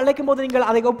பங்களிக்க அழைக்கும் போது நீங்கள்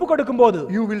அதை ஒப்புக் கொடுக்கும் போது,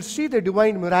 you will see the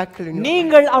divine miracle in your life.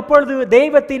 நீங்கள் அப்பொழுது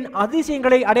தெய்வத்தின்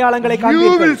அதிசயங்களை அடையாளங்களை காண்பீர்கள்.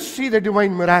 You will see the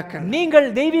divine miracle. நீங்கள்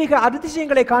தெய்வீக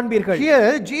அதிசயங்களை காண்பீர்கள்.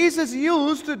 Here Jesus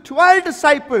used 12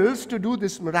 disciples to do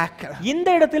this miracle. இந்த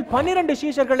இடத்தில் 12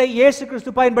 சீஷர்களை இயேசு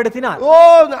கிறிஸ்து பயன்படுத்தினார்.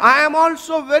 Oh, I am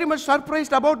also very much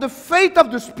surprised about the faith of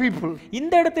these people.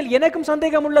 இந்த இடத்தில் எனக்கும்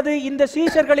சந்தேகம் உள்ளது இந்த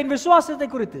சீஷர்களின் விசுவாசத்தை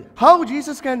குறித்து. How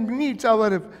Jesus can meet our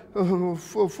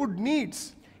food needs.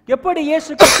 எப்படி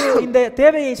இயேசு கிறிஸ்து இந்த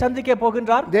தேவையை சந்திக்க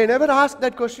போகின்றார்? They never asked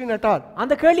that question at all.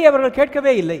 அந்த கேள்வியை அவர்கள்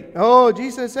கேட்கவே இல்லை. Oh,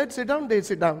 Jesus said sit down, they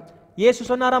sit down. இயேசு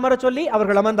சொன்னார் அமர சொல்லி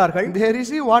அவர்கள் அமர்ந்தார்கள். They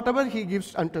receive whatever he gives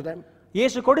unto them.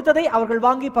 இயேசு கொடுத்ததை அவர்கள்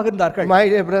வாங்கி பகிர்ந்தார்கள். My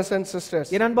dear brothers and sisters,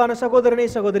 என் அன்பான சகோதரனே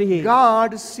சகோதரியே,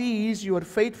 God sees your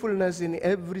faithfulness in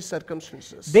every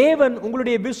circumstances. தேவன்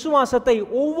உங்களுடைய விசுவாசத்தை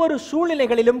ஒவ்வொரு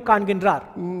சூழ்நிலைகளிலும் காண்கின்றார்.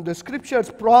 The scriptures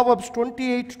Proverbs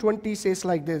 28:20 says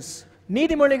like this.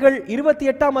 நீதிமொழிகள்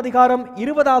 28ஆம் அதிகாரம்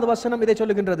 20வது வசனம் இதை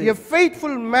சொல்லுகின்றது. A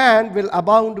faithful man will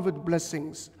abound with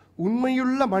blessings.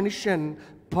 உண்மையுள்ள மனுஷன்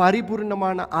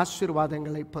பரிபூர்ணமான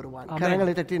ஆசீர்வாதங்களை பெறுவான்.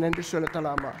 கரங்களை தட்டி நன்றி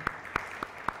செலுத்தலாமா?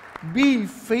 Be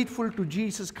faithful to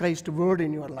Jesus Christ word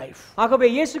in your life. ஆகவே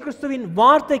இயேசு கிறிஸ்துவின்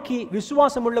வார்த்தைக்கு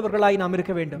விசுவாசம் உள்ளவர்களாய் நாம்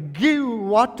இருக்க வேண்டும். Give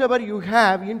whatever you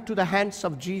have into the hands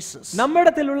of Jesus.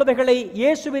 நம்மிடத்தில் உள்ளவைகளை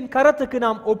இயேசுவின் கரத்துக்கு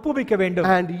நாம் ஒப்புவிக்க வேண்டும்.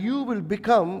 And you will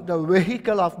become the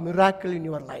vehicle of miracle in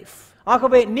your life.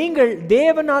 ஆகவே நீங்கள்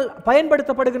தேவனால்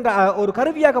பயன்படுத்தப்படுகின்ற ஒரு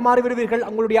கருவியாக மாறிவிடுவீர்கள்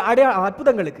உங்களுடைய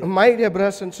அற்புதங்களுக்கு. My dear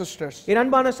brothers and sisters, என்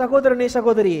அன்பான சகோதரனே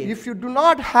சகோதரியே, if you do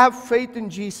not have faith in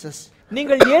Jesus,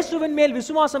 நீங்கள் இயேசுவின் மேல்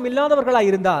விசுவாசம் இல்லாதவர்களாய்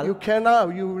இருந்தால்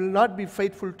you will not be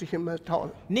faithful to him at all.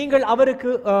 நீங்கள்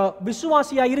அவருக்கு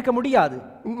விசுவாசியாய் இருக்க முடியாது.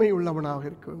 உண்மை உள்ளவனாக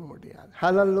இருக்க முடியாது.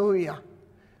 Hallelujah.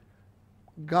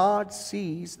 God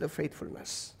sees the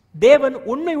faithfulness. தேவன்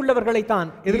உண்மை உள்ளவர்களை தான்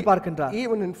எதிர்பார்க்கின்றார்.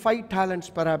 Even in 5 talents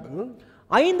parable,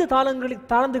 5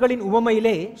 தாலந்துகளின்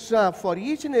உவமையிலே, for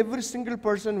each and every single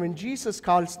person, when Jesus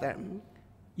calls them,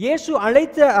 இயேசு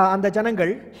அழைத்த அந்த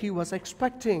ஜனங்கள், he was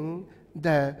expecting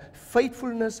the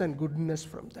faithfulness and goodness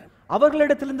from them.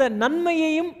 அவர்களிடத்திலிருந்த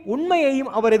நன்மையையும் உண்மையையும்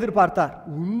அவர் எதிர்பார்த்தார்.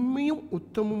 உண்மையும்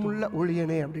உத்தமமுள்ள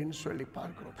ஒளியனே அப்படினு சொல்லி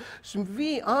பார்க்கிறோம். So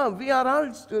we are all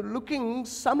looking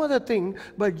some other thing,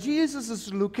 but Jesus is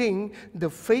looking the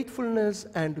faithfulness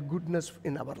and goodness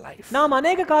in our life. நாம்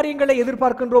अनेक காரியங்களை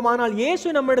எதிர்பார்க்கின்றோம், ஆனால்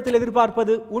இயேசு நம்மிடத்தில்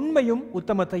எதிர்பார்ப்பது உண்மையும்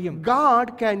உத்தமத்தையும். God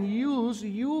can use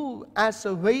you as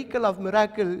a vehicle of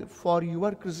miracle for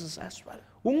your crisis as well.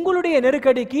 உங்களுடைய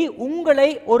நெருக்கடிக்கு உங்களை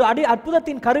ஒரு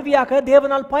அற்புதத்தின் கருவியாக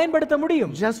தேவனால் பயன்படுத்த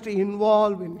முடியும். Just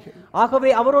involve in him.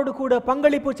 ஆகவே அவரோடு கூட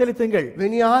பங்களிப்பு செலுத்துங்கள்.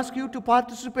 When he asks you to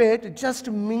participate, just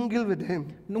mingle with him.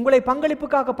 உங்களை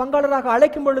பங்களிப்புக்காக பங்காளராக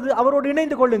அழைக்கும் பொழுது அவரோடு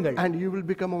இணைந்து கொள்ளுங்கள். And you will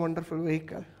become a wonderful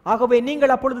vehicle. ஆகவே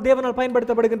நீங்கள் அப்பொழுது தேவனால்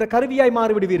பயன்படுத்தப்படுகின்ற கருவியாய்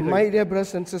மாறிவிடுவீர்கள். My dear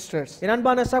brothers and sisters, என்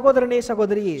அன்பான சகோதரனே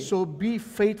சகோதரியே, so be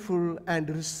faithful and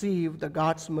receive the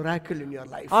God's miracle in your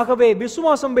life. ஆகவே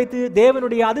விசுவாசம் வைத்து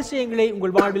தேவனுடைய அதிசயங்களை உங்கள்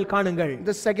வாழ்வில் காணுங்கள்.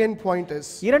 The second point is,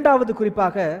 இரண்டாவது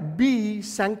குறிப்பாக, be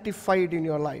sanctified in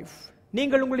your life.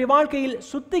 நீங்கள் உங்களுடைய வாழ்க்கையில்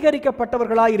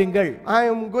சுத்திகரிக்கப்பட்டவர்களாய் இருங்கள். I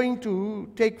am going to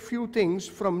take few things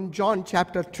from John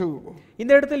chapter 2.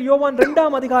 இந்த இடத்தில் யோவான்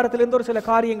 2ஆம் அதிகாரத்திலிருந்து ஒரு சில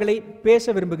காரியங்களை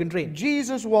பேச விரும்புகின்றேன்.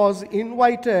 Jesus was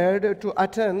invited to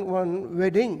attend one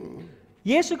wedding.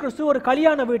 இயேசு கிறிஸ்து ஒரு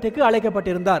கல்யாண வீட்டுக்கு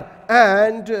அழைக்கப்பட்டிருந்தார்.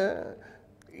 And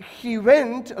he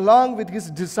went along with his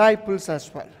disciples as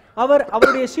well. அவர்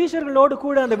அவருடைய சீஷர்களோடு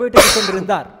கூட அந்த வீட்டுக்கு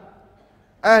சென்றிருந்தார்.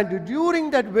 And during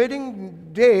that wedding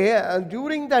day,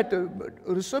 during that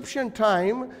reception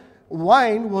time,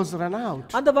 wine was run out.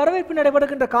 அந்த வரவேற்பு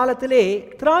நடைபெறுகின்ற காலத்திலே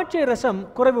திராட்சை ரசம்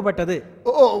குறைவுபட்டது.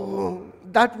 Oh,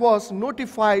 that was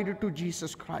notified to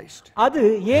Jesus Christ. அது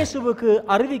இயேசுவுக்கு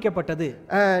அறிவிக்கப்பட்டது.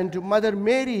 And Mother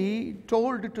Mary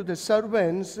told to the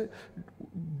servants,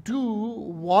 do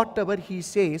whatever he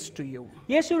says to you.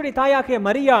 இயேசுவுடைய தாயாகிய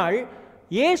மரியாள்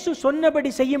இயேசு சொன்னபடி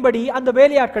செய்யும்படி அந்த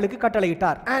வேலையாட்களுக்கு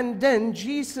கட்டளையிட்டார். And then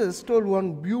Jesus told one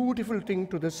beautiful thing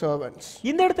to the servants.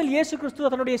 இந்த இடத்தில் இயேசு கிறிஸ்து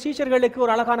தன்னுடைய சீஷர்களுக்கு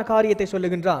ஒரு அழகான காரியத்தை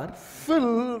சொல்லுகின்றார். Fill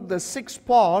the 6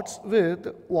 pots with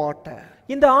water.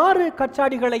 இந்த 6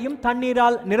 கச்சாடிகளையும்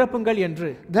தண்ணீரால் நிரப்புங்கள்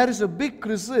என்று. There is a big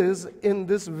crisis in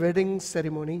this wedding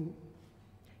ceremony.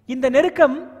 இந்த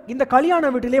நெருக்கம் இந்த கல்யாண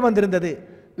வீட்டிலே வந்திருந்தது.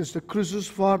 This is the crisis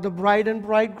for the bride and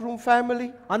bridegroom family.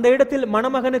 அந்த இடத்தில்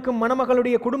மணமகனுக்கும்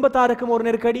மணமகளுடைய குடும்பத்தாருக்கும் ஒரு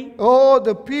நெருக்கடி. Oh,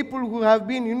 the people who have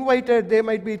been invited, they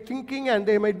might be thinking and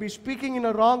they might be speaking in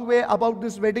a wrong way about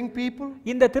this wedding people.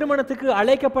 இந்த திருமணத்துக்கு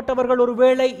அழைக்கப்பட்டவர்கள்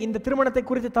ஒருவேளை இந்த திருமணத்தை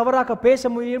குறித்து தவறாக பேச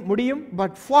முடியும்.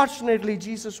 But fortunately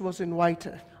Jesus was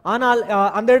invited. ஆனால்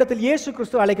அந்த இடத்தில் இயேசு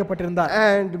கிறிஸ்து அழைக்கப்பட்டிருந்தார்.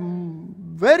 And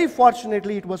very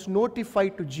fortunately it was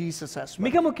notified to Jesus as well.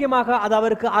 மிக முக்கியமாக அது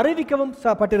அவருக்கு அறிவிக்கவும்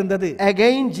பட்டிருந்தது.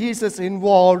 Again Jesus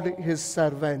involved his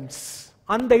servants.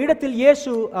 அந்த இடத்தில்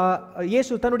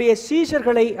இயேசு தன்னுடைய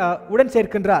சீஷர்களை உடன்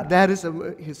சேர்க்கின்றார். There is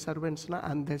his servants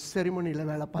அந்த செரிமனில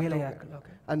வேலை பார்த்தவங்க,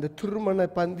 அந்த திருமண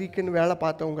பந்திக்குன்னு வேலை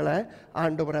பார்த்தவங்களை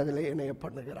ஆண்டவர் அதிலே இணைய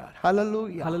பண்ணுகிறார்.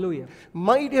 Hallelujah. Hallelujah.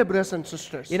 My dear brothers and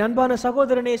sisters, என் அன்பான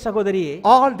சகோதரனே சகோதரியே,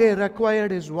 all they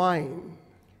required is wine.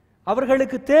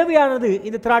 அவர்களுக்கு தேவையானது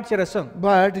இந்த திராட்சை ரசம்.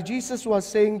 But Jesus was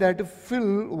saying that fill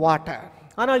water.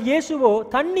 ஆனால் இயேசுவோ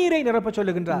தண்ணீரை நிரப்ப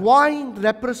சொல்லுகின்றார். Wine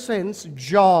represents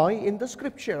joy in the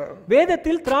scripture.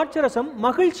 வேதத்தில் திராட்சரசம்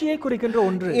மகிழ்ச்சியை குறிக்கின்ற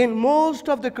ஒன்று. In most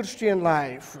of the Christian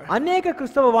life, அநேக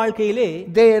கிறிஸ்தவ வாழ்க்கையிலே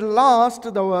they lost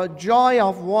the joy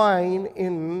of wine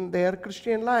in their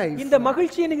Christian life. இந்த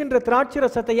மகிழ்ச்சி என்கின்ற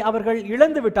திராட்சரசத்தை அவர்கள்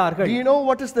இழந்து விட்டார்கள். Do you know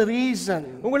what is the reason?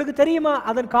 உங்களுக்கு தெரியுமா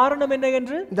அதன் காரணம் என்ன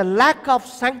என்று? The lack of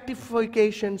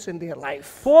sanctifications in their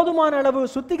life. போதுமான அளவு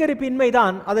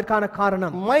சுத்திகரிப்பின்மைதான் அதற்கான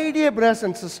காரணம். My dear brothers and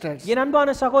sisters, என்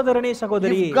அன்பான சகோதரனே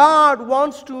சகோதரியே, if God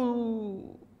wants to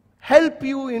help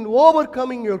you in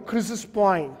overcoming your crisis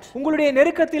point. உங்களுடைய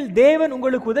நெருக்கத்தில் தேவன்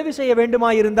உங்களுக்கு உதவி செய்ய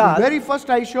வேண்டுமாயிருந்தால், Very first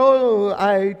I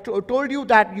told you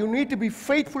that you need to be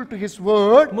faithful to his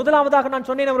word. முதலாவதாக நான்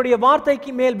சொன்னேன் அவருடைய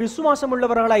வார்த்தைக்கு மேல் விசுவாசம்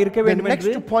உள்ளவர்களாய் இருக்க The வேண்டும்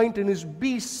என்று. next point is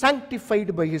be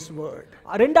sanctified by his word.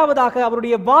 இரண்டாவதாக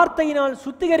அவருடைய வார்த்தையினால்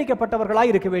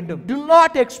சுத்திகரிக்கப்பட்டவர்களாய் இருக்க வேண்டும். Do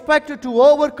not expect to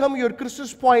overcome your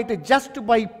crisis point just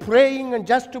by praying and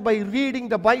just by reading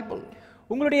the Bible.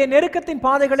 உங்களுடைய நெருக்கத்தின்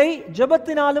பாதைகளை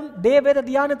ஜெபத்தினாலும் வேத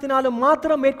தியானத்தினாலும்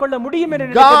மாத்திரம் மேற்கொள்ள முடியும் என்று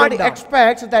God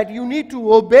expects that you need to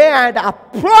obey and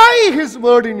apply his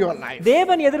word in your life.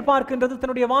 தேவன் எதிர்பார்க்கின்றது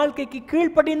தன்னுடைய வாழ்க்கைக்கு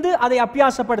கீழ்ப்படிந்து அதை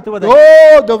அபியாசப்படுத்துவது.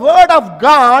 Oh, the word of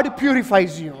God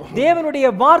purifies you.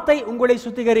 தேவனுடைய வார்த்தை உங்களை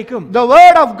சுத்திகரிக்கும். The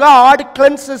word of God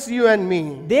cleanses you and me.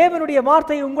 தேவனுடைய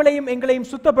வார்த்தை உங்களையும்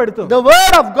எங்களையும் சுத்தப்படுத்தும். The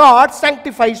word of God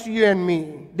sanctifies you and me.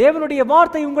 தேவனுடைய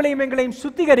வார்த்தை உங்களையும் எங்களையும்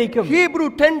சுத்திகரிக்கும். Hebrew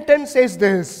 10:10 says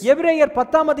this. எபிரேயர்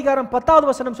 10ஆம் அதிகாரம் 10வது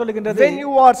வசனம் சொல்லுகின்றது, When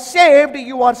you are saved,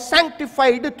 you are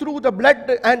sanctified through the blood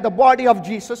and the body of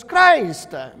Jesus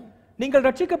Christ. நீங்கள்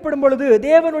ரட்சிக்கப்படும் பொழுது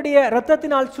தேவனுடைய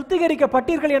இரத்தத்தினால்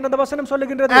சுத்திகரிக்கப்பட்டீர்கள் என்ற வசனம்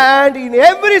சொல்லுகின்றது. And in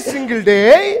every single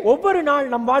day, ஒவ்வொரு நாள்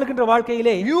நாம் வாழ்கின்ற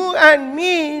வாழ்க்கையிலே you and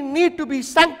me need to be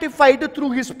sanctified through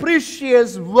his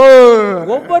precious word.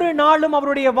 ஒவ்வொரு நாளும்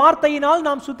அவருடைய வார்த்தையினால்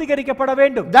நாம் சுத்திகரிக்கப்பட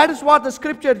வேண்டும். That is what the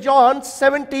scripture John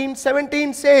 17:17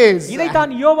 says.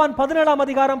 இதைத்தான் யோவான் 17ஆம்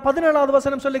அதிகாரம் 17வது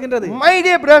வசனம் சொல்லுகின்றது. My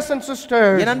dear brothers and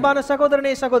sisters, என் அன்பான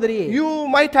சகோதரனே சகோதரியே, you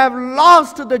might have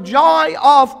lost the joy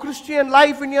of Christian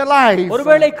life in your life.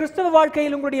 ஒருவேளை கிறிஸ்தவ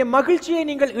வாழ்க்கையில் உங்களுடைய மகிழ்ச்சியை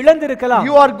நீங்கள் இழந்திருக்கலாம்.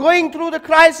 You are going through the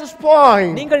crisis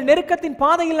point. நீங்கள் நெருக்கத்தின்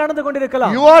பாதையில் நடந்து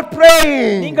கொண்டிருக்கலாம். You are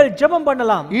praying. நீங்கள் ஜெபம்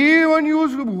பண்ணலாம். Even you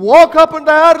woke up in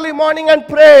the early morning and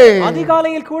pray.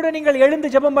 அதிகாலையில் கூட நீங்கள் எழுந்து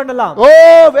ஜெபம் பண்ணலாம்.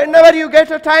 Oh, whenever you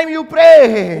get a time you pray.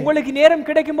 உங்களுக்கு நேரம்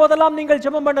கிடைக்கும் போதெல்லாம் நீங்கள்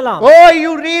ஜெபம் பண்ணலாம். Oh,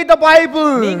 you read the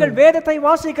Bible. நீங்கள் வேதத்தை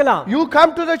வாசிக்கலாம். You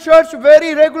come to the church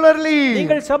very regularly.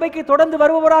 நீங்கள் சபைக்கு தொடர்ந்து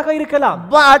வருபவராக இருக்கலாம்.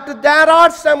 But there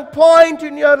are some point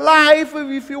in your life,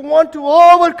 if you want to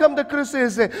overcome the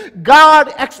crisis, God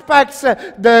expects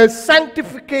the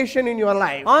sanctification in your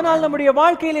life. ஆனால் நம்முடைய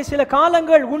வாழ்க்கையிலே சில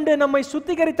காலங்கள் உண்டு, நம்மை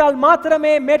சுத்திகரித்தால்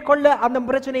மாத்திரமே மேற்கொள்ள அந்த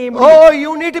பிரச்சனையை முடியும். Oh,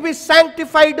 you need to be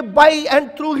sanctified by and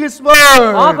through his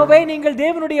word. ஆகவே நீங்கள்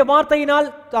தேவனுடைய வார்த்தையினால்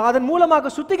அதன் மூலமாக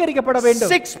சுத்திகரிக்கப்பட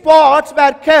வேண்டும். 6 pots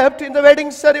were kept in the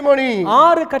wedding ceremony.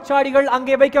 6 கச்சாடிகள்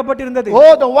அங்கே வைக்கப்பட்டிருந்தது.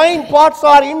 Oh, the wine pots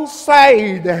are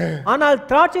inside. ஆனால்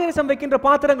திராட்சை ரசம் வைக்கின்ற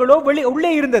பாத்திரங்களோ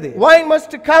உள்ளே இருந்தது. Wine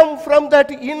must come from that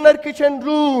inner kitchen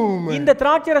room. இந்த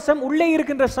திராட்சை ரசம் உள்ளே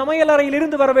இருக்கின்ற சமையல் அறையில்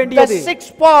இருந்து வர வேண்டியது. The 6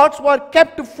 pots were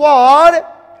kept for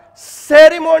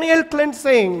ceremonial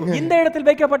cleansing. இந்த இடத்தில்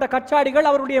வைக்கப்பட்ட கச்சாடிகள்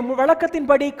அவருடைய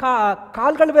வழக்கத்தின்படி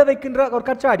கால் கழுவ வைக்கின்ற ஒரு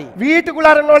கச்சாடி.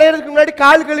 வீட்டுக்குள்ளார நுழையிறதுக்கு முன்னாடி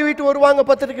கால் கழுவிட்டு வருவாங்க,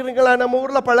 பார்த்திருக்கீங்களா நம்ம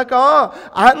ஊர்ல பழக்கம்?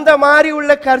 அந்த மாதிரி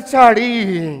உள்ள கச்சாடி.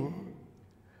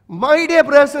 My dear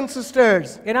brothers and sisters,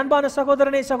 என் அன்பான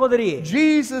சகோதரனே சகோதரியே,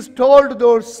 Jesus told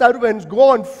those servants, go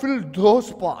and fill those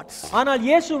pots. ஆனால்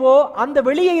இயேசுவோ அந்த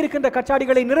வெளியே இருக்கின்ற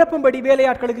கச்சாடிகளை நிரப்பும்படி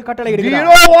வேலையாட்களுக்கு கட்டளையிடுகிறார். Do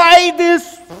you know why this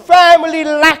family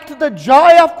lacked the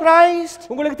joy of Christ?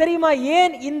 உங்களுக்கு தெரியுமா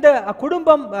ஏன் இந்த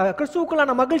குடும்பம்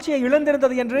கிறிஸ்துவுக்குள்ளான மகிழ்ச்சியை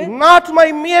இழந்திருந்தது என்று? Not my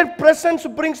mere presence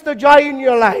brings the joy in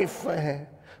your life.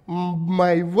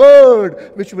 My word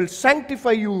which will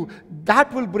sanctify you, that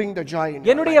will bring the joy in you.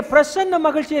 என்னுடைய பிரசன்ன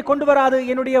மகிழ்ச்சியை கொண்டு வராது,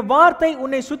 என்னுடைய வார்த்தை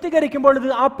உன்னை சுத்திகரிக்கும் பொழுது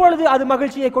அப்பொழுது அது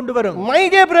மகிழ்ச்சியை கொண்டு வரும். My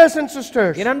dear brothers and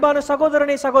sisters, என் அன்பான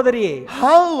சகோதரனே சகோதரியே,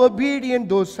 how obedient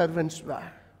those servants were.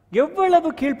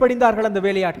 எவ்வளவு கீழ்ப்படிந்தார்கள் அந்த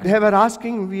வேலையாட்கள். They were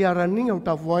asking, we are running out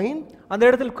of wine. அந்த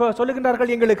இடத்தில்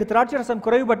சொல்லுகின்றார்கள் எங்களுக்கு திராட்சை ரசம்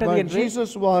குறைவுபட்டது என்று.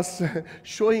 Jesus was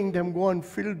showing them, go and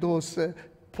fill those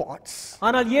pots.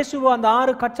 ஆனால் இயேசுவோ அந்த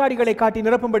 6 கச்சாடிகளை காட்டி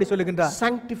நிரப்பும்படி சொல்லுகின்றார்.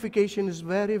 Sanctification is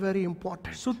very, very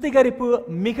important. சுத்திகரிப்பு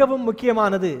மிகவும்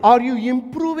முக்கியமானது. Are you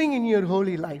improving in your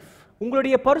holy life?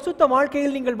 உங்களுடைய பரிசுத்த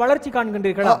வாழ்க்கையில் நீங்கள் வளர்ச்சி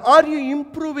காண்கின்றீர்களா? Are you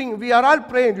improving? We are all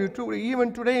praying even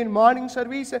today in morning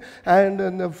service and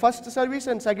in the first service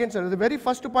and second service. The very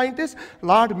first point is,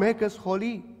 Lord, make us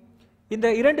holy. இந்த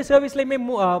இரண்டு சர்வீஸ்லயுமே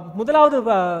முதலாவது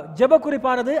ஜெப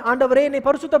குறிப்பானது, ஆண்டவரே என்னை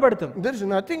பரிசுத்தப்படுத்தும். There is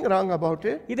nothing wrong about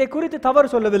it. இதை குறித்து தவறு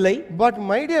சொல்லவில்லை. But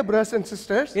my dear brothers and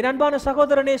sisters, என் அன்பான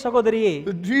சகோதரனே சகோதரியே,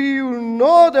 do you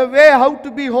know the way how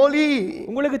to be holy?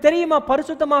 உங்களுக்கு தெரியுமா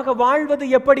பரிசுத்தமாக வாழ்வது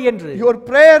எப்படி என்று? Your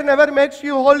prayer never makes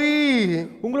you holy.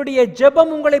 உங்களுடைய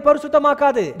ஜெபம் உங்களை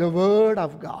பரிசுத்தமாக்காது. The word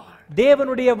of God.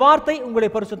 தேவனுடைய வார்த்தை உங்களை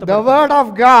பரிசுத்தப்படுத்தும். The word of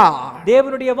God.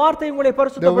 தேவனுடைய வார்த்தை உங்களை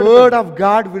பரிசுத்தப்படுத்தும். The word of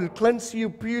God will cleanse you,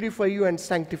 purify you and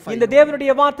sanctify you. இந்த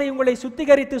தேவனுடைய வார்த்தை உங்களை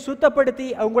சுத்திகரித்து சுத்தப்படுத்தி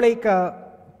உங்களை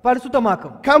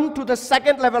பரிசுத்தமாக்கும். Come to the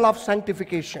second level of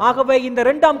sanctification. ஆகவே இந்த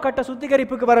இரண்டாம் கட்ட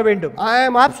சுத்திகரிப்புக்கு வர வேண்டும். I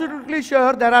am absolutely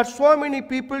sure there are so many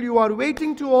people you are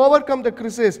waiting to overcome the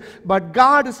crisis, but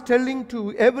God is telling to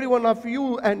every one of you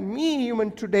and me even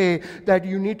today that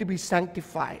you need to be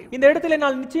sanctified. இந்த இடத்திலே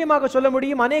நான் நிச்சயமாக சொல்ல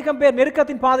முடியும், अनेகம் பேர்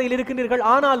நெருக்கத்தின் பாதையில் இருக்கின்றீர்கள்.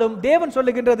 ஆனாலும் தேவன்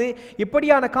சொல்லுகின்றது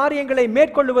இப்படியான காரியங்களை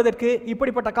மேற்கொள்வதற்கு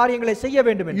இப்படிப்பட்ட காரியங்களை செய்ய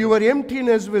வேண்டும் என்று. Your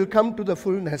emptiness will come to the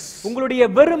fullness. உங்களுடைய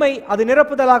வெறுமை அது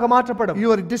நிரப்புதலாக மாற்றப்படும்.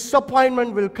 Your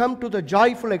disappointment will come to the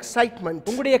joyful excitement.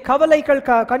 உங்களுடைய கவலைகள்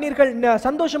கண்ணீர்கள்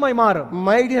சந்தோஷமாய் மாறும்.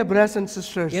 My dear brothers and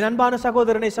sisters, என் அன்பான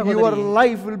சகோதரனே சகோதரியே, your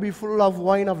life will be full of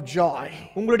wine of joy.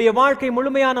 உங்களுடைய வாழ்க்கை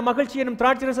முழுமையான மகிழ்ச்சி எனும்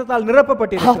திராட்சரசத்தால்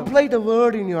நிரப்பப்பட்டிருக்கும். Apply the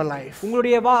word in your life.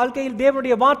 உங்களுடைய வாழ்க்கையில்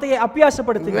தேவனுடைய வார்த்தையை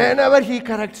அபியாசப்படுத்துங்கள். Whenever he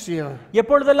corrects you,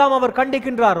 எப்பொழுதெல்லாம் அவர்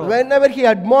கண்டிக்கின்றாரோ, whenever he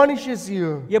admonishes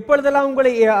you, எப்பொழுதெல்லாம்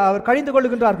உங்களை அவர் கடிந்து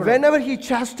கொள்ளுகின்றார்களோ, whenever he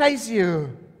chastises you,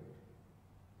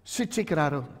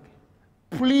 சிட்சிக்கிறாரோ,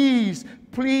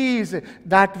 please,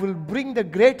 that will bring the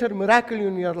greater miracle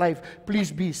in your life. Please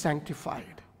be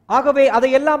sanctified. ஆகவே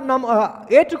அதையெல்லாம் நாம்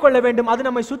ஏற்றுக்கொள்ள வேண்டும். அது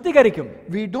நம்மை சுத்திகரிக்கும்.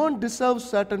 We don't deserve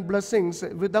certain blessings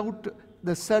without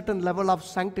the certain level of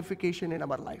sanctification in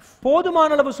our life.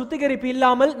 போதுமான அளவு சுத்திகரிப்பு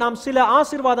இல்லாமல் நாம் சில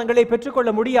ஆசீர்வாதங்களை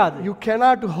பெற்றுக்கொள்ள முடியாது. You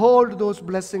cannot hold those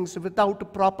blessings without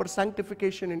proper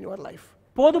sanctification in your life.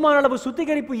 போதுமான அளவு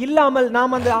சுத்திகரிப்பு இல்லாமல்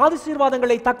நாம் அந்த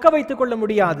ஆசீர்வாதங்களை தக்க வைத்துக் கொள்ள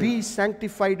முடியாது. Be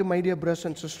sanctified, my dear brothers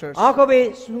and sisters. ஆகவே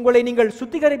உங்களை நீங்கள்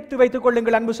சுத்திகரித்து வைத்துக்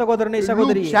கொள்ளுங்கள் அன்பு சகோதரனே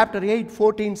சகோதரியே. Luke chapter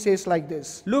 8:14 says like this.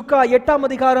 லூக்கா 8ஆம்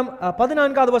அதிகாரம்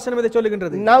 14வது வசனம் இதை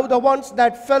சொல்லுகின்றது. Now the ones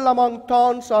that fell among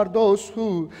thorns are those who,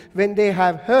 when they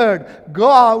have heard,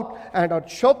 go out and are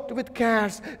choked with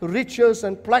cares, riches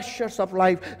and pleasures of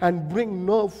life, and bring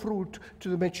no fruit to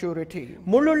the maturity.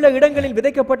 முள்ளுள்ள இடங்களில்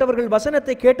விதைக்கப்பட்டவர்கள்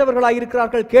வசனத்தை கேட்டவர்களாய் இருக்கிறார்கள்.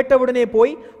 கேட்டவுடனே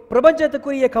போய்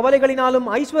பிரபஞ்சத்துக்குரிய கவலைகளினாலும்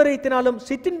ஐஸ்வரியத்தினாலும்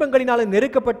சிற்றின்பங்களினாலும்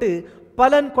நெருக்கப்பட்டு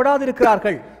பலன்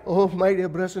கொடாதிருக்கிறார்கள். Oh my dear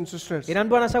brothers and sisters, என்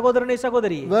அன்பான சகோதரனே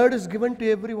சகோதரியே, word is given to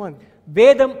everyone.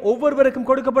 வேதம் ஒவ்வொருவருக்கும்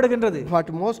கொடுக்கப்படுகின்றது. But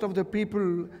most of the people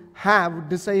have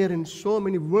desire in so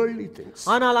many worldly things.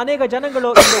 ஆனால் अनेक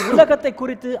ஜனங்களோ இந்த உலகத்தை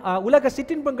குறித்து உலக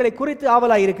சிற்றின்பங்களை குறித்து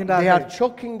ஆவலாய் இருக்கின்றார்கள். They are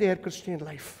choking their Christian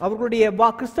life. அவர்களுடைய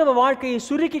கிறிஸ்தவ வாழ்க்கையை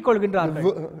சுருக்கிக் கொள்கின்றார்கள்.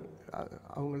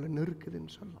 அவங்கள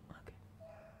நெருக்குதுன்னு சொல்லலாம்.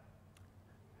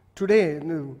 Today,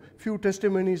 few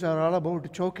testimonies are all about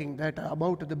choking, that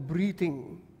about the breathing.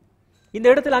 இந்த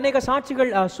இடத்தில் अनेक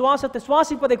சாட்சிகள் சுவாசத்தை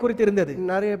சுவாசிப்பதை குறித்து இருந்தது.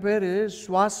 நிறைய பேர்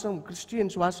சுவாசம்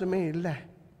கிறிஸ்டியன் சுவாசமே இல்லை.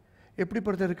 எப்படி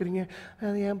பிரதர் இருக்கிறீங்க?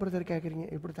 அது ஏன் பிரதர் கேட்குறீங்க?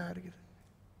 இப்படி தான் இருக்குது.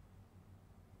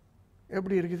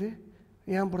 எப்படி இருக்குது?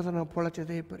 ஏன் பிரதர் நான்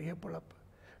பொழைச்சதே பெரிய பொழப்பு.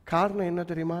 காரணம் என்ன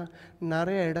தெரியுமா?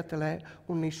 நிறைய இடத்துல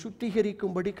உன்னை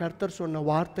சுத்திகரிக்கும்படி கர்த்தர் சொன்ன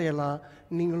வார்த்தையெல்லாம்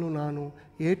நீங்களும் நானும்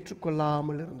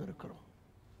ஏற்றுக்கொள்ளாமல் இருந்திருக்கிறோம்.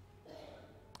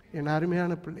 என்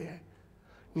அருமையான பிள்ளைய,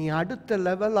 நீ அடுத்த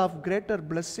லெவல் ஆஃப் கிரேட்டர்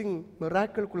பிளெஸ்ஸிங்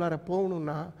மிராக்கிள்குள்ளார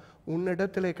போகணும்னா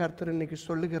உன்னிடத்திலே கர்த்தர் இன்னைக்கு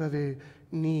சொல்லுகிறது,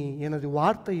 நீ எனது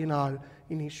வார்த்தையினால்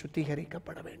இனி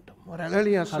சுத்திகரிக்கப்பட வேண்டும். ஒரு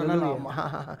அலலியா சொல்லலாமா?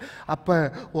 அப்ப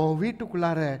உன்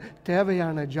வீட்டுக்குள்ளார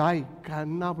தேவையான ஜாய்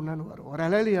கண்ணாபுண்ணான்னு வரும். ஒரு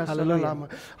அலலியா சொல்லலாமா?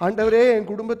 ஆண்டவரே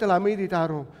என் குடும்பத்தில் அமைதி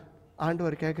தாரும்.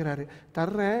 ஆண்டவர் கேட்கிறாரு,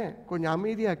 தர்றேன், கொஞ்சம்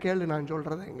அமைதியா கேளு நான்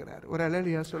சொல்றதுங்கிறாரு. ஒரு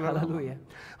அலலியா சொல்லலாம்.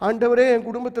 ஆண்டவரே என்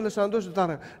குடும்பத்தில் சந்தோஷம்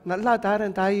தரேன், நல்லா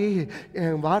தாரேன் தாயி,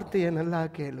 என் வார்த்தையை நல்லா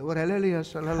கேளு. ஒரு அலலியா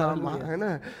சொல்லலாமா?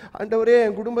 ஏன்னா ஆண்டவரே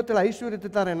என் குடும்பத்தில்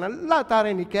ஐஸ்வர்யத்தை தரேன், நல்லா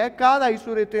தாரேன், நீ கேட்காத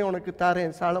ஐஸ்வர்யத்தை உனக்கு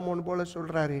தாரேன். சாலமோன் போல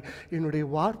சொல்றாரு, என்னுடைய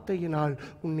வார்த்தையினால்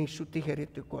உன்னை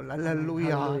சுத்திகரித்துக்கொள்.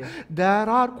 அல்லேலூயா. There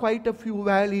are quite a few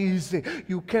valleys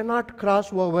you cannot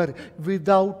cross over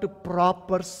without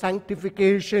proper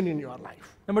sanctification in your life.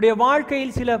 நம்முடைய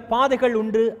வாழ்க்கையில் சில பாதைகள்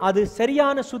உண்டு, அது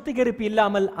சரியான சுத்திகரிப்பு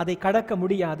இல்லாமல் அதை கடக்க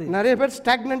முடியாது. நிறைய பேர்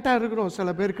ஸ்டாக்னண்டா இருக்கிறோம்.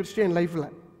 சில பேர் கிறிஸ்டியன் லைஃப்ல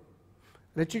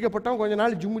ரட்சிக்கப்பட்டோம், கொஞ்ச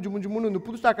நாள் ஜும்முன்னு இந்த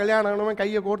புதுசாக கல்யாணம் ஆனவன்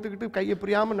கையை கோர்த்துக்கிட்டு கையை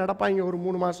புரியாமல் நடப்பாங்க ஒரு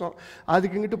 3 மாதம்.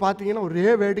 அதுக்குங்கிட்டு பார்த்தீங்கன்னா ஒரே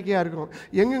வேடிக்கையாக இருக்கும்.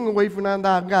 எங்கே உங்கள் ஒய்ஃப்னா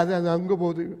இருந்தால் அங்கே அது அங்கே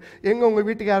போகுது, எங்கே உங்கள்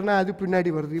வீட்டுக்காரனா அது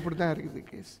பின்னாடி வருது. இப்படி தான் இருக்குது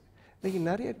கேஸ். இன்னைக்கு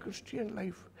நிறைய Christian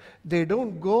life they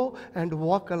don't go and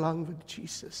walk along with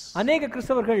Jesus. अनेक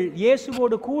கிறிஸ்தவர்கள்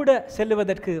இயேசுவோடு கூட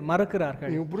செல்வதற்கு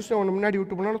மறக்கிறார்கள். நீ புருஷன் உன்னை முன்னாடி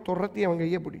விட்டு போனாலும் துரத்தி அவங்க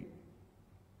கையை பிடி,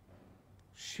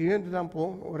 சேர்ந்து தான் போ.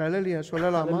 ஒரு அல்லேலூயா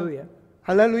சொல்லலாமா?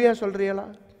 அல்லேலூயா சொல்றீங்களா?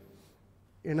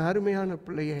 என் அருமையான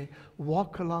பிள்ளையே,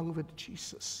 walk along with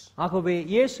Jesus. ஆகவே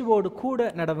இயேசுவோடு கூட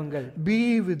நடவுங்கள். Be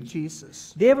with Jesus.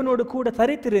 தேவனோடு கூட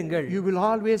தரித்திருங்கள். You will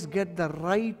always get the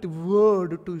right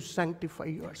word to sanctify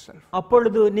yourself.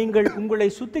 அப்பொழுது நீங்கள் உங்களை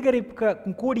சுத்திகரிக்க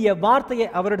கூடிய வார்த்தையை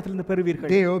அவரிடத்திலிருந்து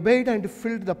பெறுவீர்கள். They obeyed and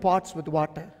filled the pots with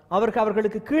water.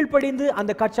 அவர்களுக்கு கீழ்ப்படிந்து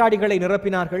அந்த கச்சாடிகளை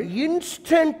நிரப்பினார்கள்.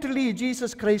 Instantly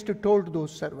Jesus Christ told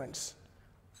those servants,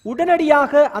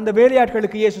 உடனடியாக அந்த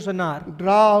வேலையாட்களுக்கு இயேசு சொன்னார்,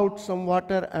 draw out some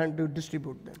water and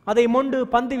distribute them. அதை மொண்டு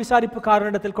பந்தி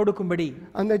விசாரிப்புக்காரனிடத்தில் கொடுக்கும்படி.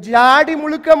 அந்த ஜாடி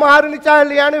முழுக்க மாறுனுச்சா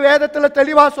இல்லையான்னு வேதத்துல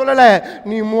தெளிவா சொல்லல.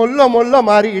 நீ மொல்ல மொல்ல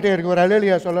மாறிக்கிட்டே இருக்கு. ஒரு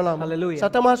அல்லேலூயா சொல்லலாம்.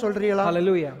 சத்தமா சொல்றீங்களா?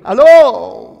 அல்லேலூயா. ஹலோ,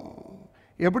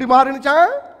 எப்படி மாறுனுச்சா?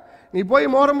 நீ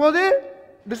போய் மோரும்போது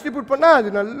டிஸ்ட்ரிபியூட் பண்ணா அது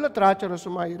நல்ல திராட்சை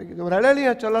ரசமா இருக்குது. ஒரு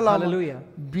அல்லேலூயா சொல்லலாம். அல்லேலூயா.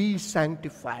 Be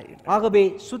sanctified. ஆகவே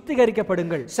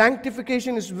சுத்திகரிக்கப்படுங்கள்.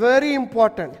 Sanctification is very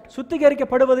important.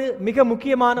 சுத்திகரிக்கப்படுவது மிக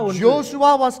முக்கியமான ஒன்று.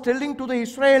 Joshua was telling to the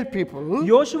Israel people,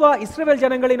 யோசுவா இஸ்ரவேல்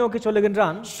ஜனங்களை நோக்கி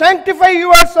சொல்லுகின்றான், sanctify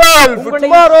yourself.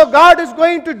 Tomorrow God is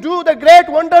going to do the great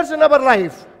wonders in our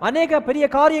life. அநேக பெரிய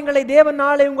காரியங்களை தேவன்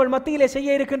நாளை உங்கள் மத்தியிலே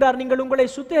செய்ய இருக்கின்றார். நீங்கள் உங்களை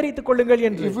சுத்திகரித்துக் கொள்ளுங்கள்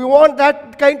என்று. If you want that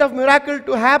kind of miracle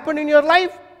to happen in your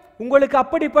life, உங்களுக்கு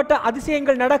அப்படிப்பட்ட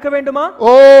அதிசயங்கள் நடக்க வேண்டுமா?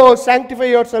 Oh, sanctify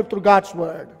yourself through God's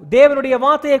word. தேவனுடைய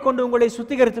வார்த்தையை கொண்டு உங்களை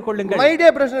சுத்திகரித்துக் கொள்ளுங்கள். My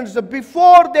dear brothers,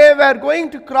 before they were going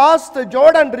to cross the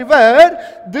Jordan river,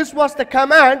 this was the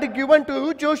command given to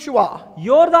Joshua.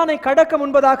 யோர்தானை கடக்க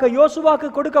முன்பதாக யோசுவாக்கு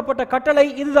கொடுக்கப்பட்ட கட்டளை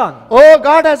இதுதான். Oh,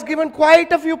 God has given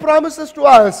quite a few promises to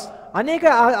us. அநேக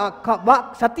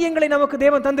சத்தியங்களை நமக்கு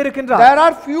தேவன் தந்திருக்கின்றார். There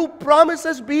are few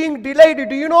promises being delayed.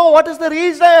 Do you know what is the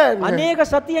reason? அநேக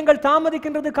சத்தியங்கள்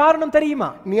தாமதிக்கின்றது காரணம் தெரியுமா?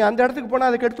 நீ அந்த இடத்துக்கு போனா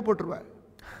அதை கெடுத்து போட்டுருவ.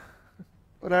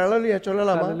 ஒரு அல்லேலூயா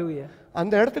சொல்லலாமா? அல்லேலூயா.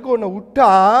 அந்த இடத்துக்கு உன்னை விட்டா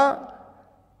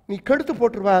நீ கெடுத்து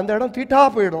போட்டுருவ. அந்த இடம் தீட்டா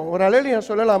போயிடும். ஒரு அல்லேலூயா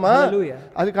சொல்லலாமா?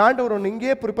 அதுக்கு ஆண்டவர் உன்னை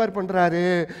இங்கே ப்ரிப்பேர் பண்றாரு.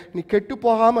 நீ கெட்டு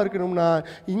போகாம இருக்கணும்னா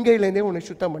இங்கையிலேருந்தே உன்னை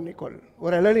சுத்தம் பண்ணிக்கொள்.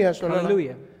 ஒரு அல்லேலூயா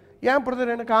சொல்லலாம். ஏன்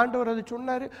பிரதர் எனக்கு ஆண்டவர் அது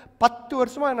சொன்னாரு? 10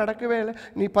 வருஷமா நடக்கவே இல்லை.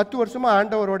 நீ 10 வருஷமா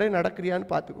ஆண்டவரோட நடக்கிறியான்னு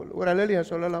பார்த்துக்கொள்ளு. ஒரு அல்லேலூயா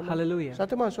சொல்லலாம்.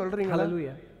 சத்தமா சொல்றீங்களா?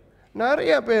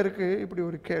 நிறைய பேருக்கு இப்படி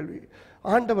ஒரு கேள்வி.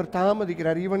 ஆண்டவர்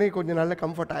தாமதிக்கிறார், இவனே கொஞ்சம் நல்ல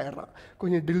கம்ஃபர்ட் ஆயிடுறான்,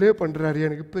 கொஞ்சம் டிலே பண்றாரு,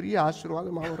 எனக்கு பெரிய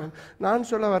ஆசீர்வாதமாக வரும். நான்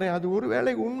சொல்ல வரேன், அது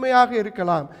ஒருவேளை உண்மையாக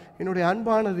இருக்கலாம். என்னுடைய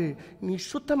அன்பானது, நீ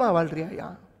சுத்தமா வாழ்றியா?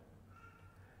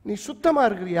 நீ சுத்தமா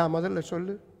இருக்கிறியா? முதல்ல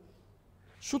சொல்லு.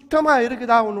 சுத்தமா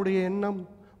இருக்குதா உன்னுடைய எண்ணம்,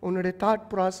 உன்னுடைய தாட்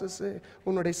ப்ராசஸ்,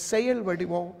 உன்னுடைய செயல்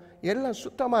வடிவம் எல்லாம்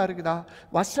சுத்தமா இருக்குதா?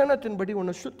 வசனத்தின்படி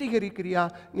உன்னை சுத்திகரிக்கிறியா?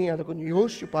 நீ அதை கொஞ்சம்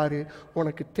யோசிச்சு பாரு.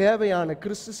 உனக்கு தேவையான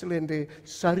கிறிஸ்துவிலிருந்து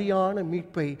சரியான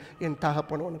மீட்பை என்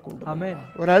தகப்பன் உனக்கு உண்டு.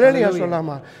 ஒரு அல்லேலூயா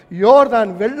சொல்லாமா?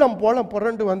 யோர்தான் வெள்ளம் போல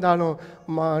புரண்டு வந்தாலும்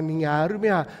நீங்க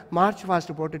அருமையா மார்ச்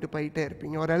ஃபாஸ்ட் போட்டுட்டு போயிட்டே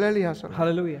இருப்பீங்க. ஒரு அல்லேலூயா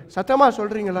சொல்லுங்க. சத்தமா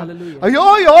சொல்றீங்களா? ஐயோ,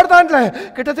 யோர்தான்ல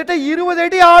கிட்டத்தட்ட 20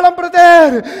 அடி ஆழம்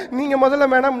பிரதர், நீங்க முதல்ல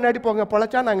வேணா முன்னாடி போங்க,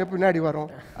 பொழைச்சா நாங்க பின்னாடி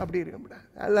வரோம். அப்படி இருக்க.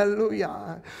 அல்லேலூயா.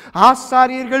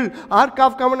 ஆசாரியர்கள் ஆர்க்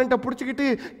ஆஃப் கவர்னன்ட்ட புடிச்சிக்கிட்டு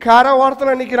கரை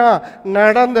ஓரத்துல நிக்கிறான்.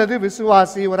 நடந்தது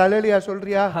விசுவாசி. ஒரு அல்லேலூயா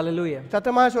சொல்றியா?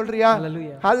 சத்தமா சொல்றியா?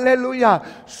 அல்லேலூயா.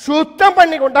 சுத்தம்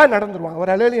பண்ணி கொண்டா நடந்துருவான்.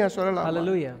 ஒரு அல்லேலூயா சொல்லலாம்.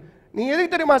 நீ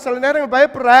எதுக்கு தெரியுமா சில நேரங்கள்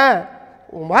பயப்படுற?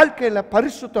 உன் வாழ்க்கையில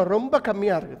பரிசுத்தம் ரொம்ப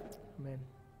கம்மியா இருக்குது.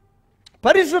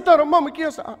 பரிசுத்தம் ரொம்ப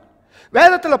முக்கியம்.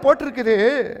 வேதத்துல போட்டிருக்குது,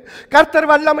 கர்த்தர்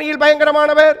வல்லமையில்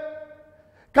பயங்கரமானவர்,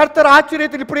 கர்த்தர்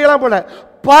ஆச்சரியத்தில் இப்படியெல்லாம் போல,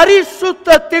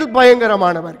 பரிசுத்தத்தில்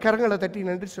பயங்கரமானவர். கரங்களை தட்டி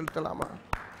நன்றி செலுத்தலாமா?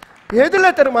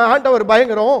 எதுல தெரியுமா ஆண்டவர்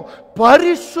பயங்கரம்?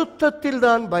 பரிசுத்தத்தில்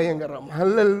தான் பயங்கரம்.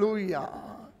 அல்லேலூயா.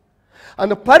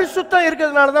 அந்த பரிசுத்தம்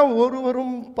இருக்கிறதுனால தான்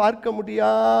ஒருவரும் பார்க்க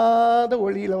முடியாத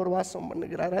ஒளியில் அவர் வாசம்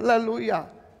பண்ணுகிறார். அல்லேலூயா.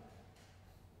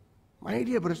 My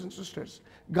dear brothers and sisters,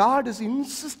 God is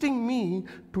insisting me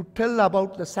to tell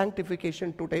about the sanctification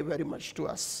today very much to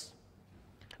us.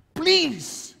 Please,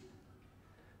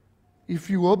 if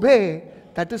you obey,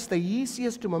 that is the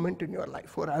easiest moment in your life.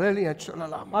 For அல்லேலூயா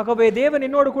சொல்லலாம். ஆகவே தேவன்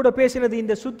என்னோடு கூட பேசினது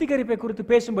இந்த சுத்திகரிப்பை குறித்து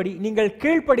பேசும்படி நீங்கள்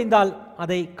கீழ்ப்படிந்தால்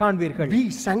அதை காண்பீர்கள். Be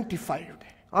sanctified.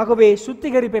 ஆகவே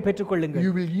சுத்திகரிப்பை பெற்றுக்கொள்ளுங்கள்.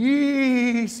 You will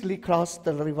easily cross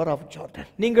the river of Jordan.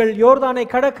 நீங்கள் யோர்தானை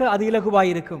கடக்க அது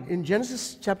இலகுவாய் இருக்கும். In Genesis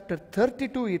chapter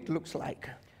 32 it looks like.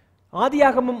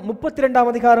 ஆதியாகமம்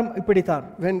 32ஆம் அதிகாரம் இப்படித்தான்.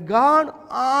 When God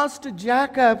asked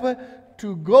Jacob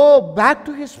to go back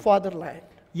to his fatherland,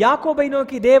 யாக்கோபை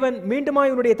நோக்கி தேவன்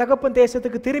மீண்டுமாய் உன்னுடைய தகப்பன்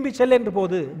தேசத்துக்கு திரும்பி செல் என்ற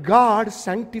போது God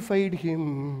sanctified him.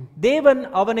 தேவன்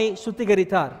அவனை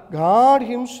சுத்திகரித்தார். God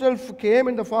himself came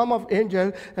in the form of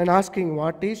angel and asking,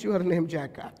 what is your name,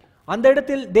 Jacob? அந்த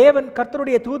இடத்தில் தேவன்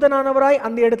கர்த்தருடைய தூதனானவராய்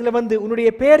அந்த இடத்துல வந்து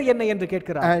உன்னுடைய பேர் என்ன என்று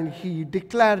கேட்கிறார். And he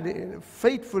declared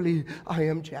faithfully,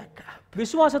 I am Jacob.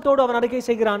 விசுவாசத்தோடு அவன் அறிக்கை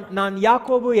செய்கிறான், நான்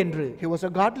யாக்கோபு என்று. He was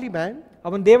a godly man.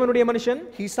 அவன் தேவனுடைய மனுஷன்.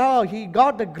 He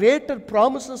got the greater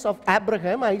promises of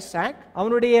Abraham, Isaac.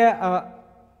 அவனுடைய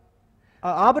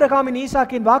ஆபிரகாமின்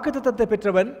ஈசாக்கின் வாக்குத்தத்தத்தை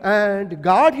பெற்றவன். And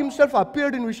God himself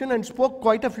appeared in vision and spoke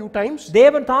quite a few times.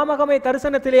 தேவன் தாமகமே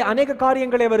தரிசனத்திலே अनेक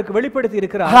காரியங்களை அவருக்கு வெளிப்படுத்தி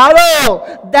இருக்கிறார். Hello,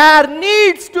 there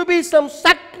needs to be some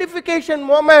sanctification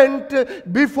moment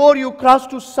before you cross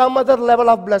to some other level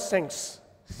of blessings.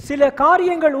 சில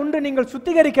காரியங்கள் உண்டு நீங்கள்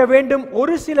சுத்திகரிக்க வேண்டும்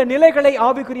ஒரு சில நிலைகளை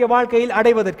ஆவிக்குரிய வாழ்க்கையில்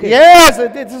அடைவதற்கு. Yes,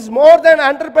 it is more than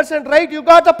 100% right. You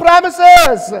got the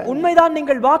promises. உண்மைதான்,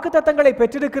 நீங்கள் வாக்குத்தத்தங்களை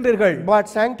பெற்றிருக்கிறீர்கள். But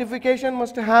sanctification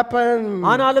must happen.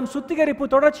 ஆனாலும் சுத்திகரிப்பு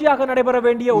தொடர்ச்சியாக நடைபெற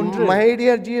வேண்டிய ஒன்று. My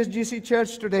dear GSGC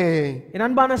church today, என்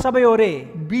அன்பான சபையோரே,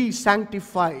 be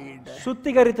sanctified.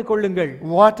 சுத்திகரித்துக் கொள்ளுங்கள்.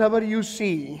 Whatever you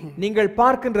see, நீங்கள்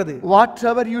பார்க்கின்றது,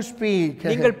 whatever you speak,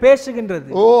 நீங்கள் பேசுகின்றது,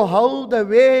 oh how the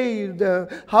way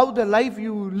how the life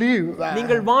you live,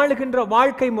 நீங்கள் வாழுகின்ற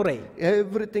வாழ்க்கை முறை,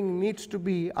 everything needs to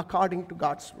be according to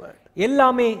God's word.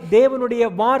 எல்லாமே தேவனுடைய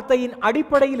வார்த்தையின்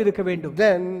அடிப்படையில் இருக்க வேண்டும்.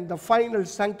 Then the final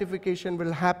sanctification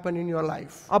will happen in your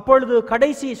life. அப்பொழுது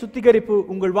கடைசி சுத்திகரிப்பு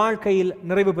உங்கள் வாழ்க்கையில்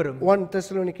நிறைவு பெறும். 1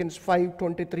 Thessalonians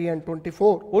 5:23 and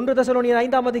 24. 1 தெசலோனியர்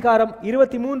 5ஆம் அதிகாரம்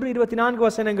 23-24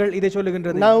 வசனங்கள் இதை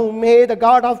சொல்லுகின்றது. Now may the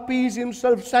God of peace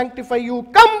himself sanctify you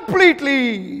completely,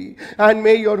 and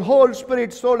may your whole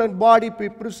spirit, soul and body be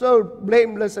preserved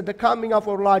blameless at the coming of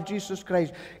our Lord Jesus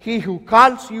Christ. He who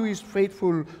calls you is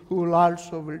faithful, who will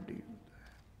also will do.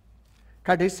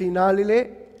 கடைசி நாளிலே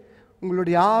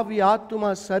உங்களுடைய ஆவி, ஆத்துமா,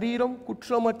 சரீரம்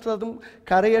குற்றமற்றதும்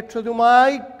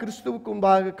கரையற்றதுமாய் கிறிஸ்துவுக்கு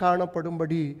முன்பாக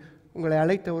காணப்படும்படி உங்களை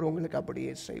அழைத்தவர் உங்களுக்கு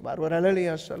அப்படியே செய்வார். ஒரு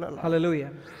அல்லேலூயா சொல்லலாம். ஹல்லேலூயா.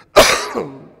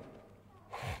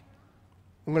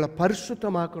 உங்களை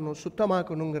பரிசுத்தமாக்கணும்,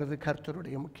 சுத்தமாக்கணுங்கிறது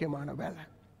கர்த்தருடைய முக்கியமான வேலை.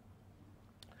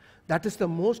 That is the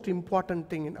most important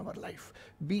thing in our life.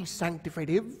 Be sanctified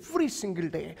every single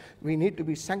day. We need to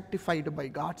be sanctified by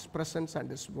God's presence and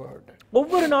His word.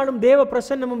 ஒவ்வொரு நாளும் தேவ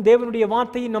பிரசன்னமும் தேவனுடைய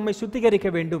வார்த்தையும் நம்மை சுத்திகரிக்க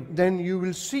வேண்டும். Then you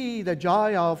will see the joy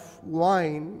of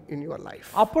wine in your life.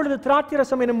 அப்பொழுது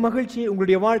திராட்சைரசம் எனும் மகிழ்ச்சி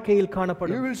உங்களுடைய வாழ்க்கையில்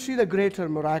காணப்படும். You will see the greater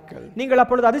miracle. நீங்கள்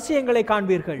அப்பொழுது அதிசயங்களை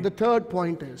காண்பீர்கள். The third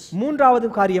point is, மூன்றாவது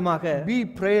காரியமாக, be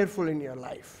prayerful in your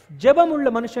life. ஜெபமுள்ள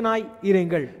மனுஷனாய்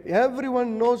இருங்கள்.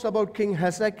 Everyone knows about King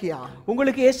Hezekiah.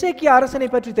 உங்களுக்கு எசேக்கியா அரசனை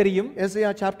பற்றி தெரியும்.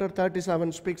 Isaiah chapter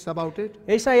 37 speaks about it.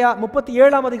 ஏசாயா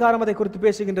 37ஆம் அதிகாரம் அதை குறித்து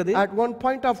பேசுகின்றது. At one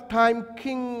point of time,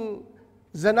 King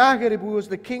Sennacherib, who was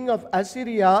the king of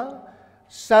Assyria,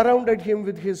 surrounded him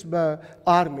with his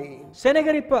army.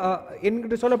 செனகரிப்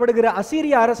என்று சொல்லப்படுகிற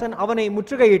அசீரிய அரசன் அவனை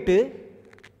முற்றுகையிட்டு,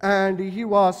 and he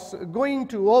was going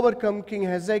to overcome King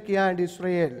Hezekiah and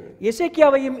Israel.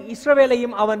 எசேக்கியாவையும்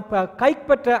இஸ்ரவேலையும் அவன்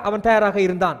கைப்பற்ற அவன் தயாராக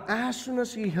இருந்தான். As soon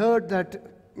as he heard that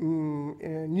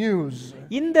news,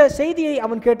 இந்த செய்தியை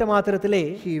அவன் கேட்ட மாத்திரத்திலே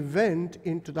he went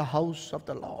into the house of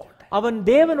the Lord. அவன்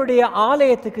தேவனுடைய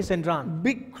ஆலயத்துக்கு சென்றான்.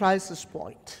 Big crisis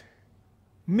point.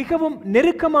 மிகவும்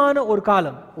நெருக்கமான ஒரு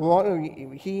காலம்.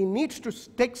 He needs to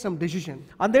take some decision.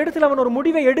 அந்த இடத்தில் அவன் ஒரு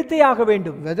முடிவை எடுத்தே ஆக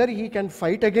வேண்டும். Whether he can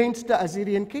fight against the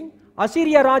Assyrian king,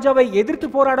 அசீரிய ராஜாவை எதிர்த்து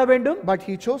போராட வேண்டும். but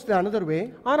he chose the another way.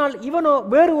 ஆனால் இவனோ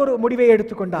வேறு ஒரு முடிவை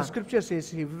எடுத்துக்கொண்டான். The scripture says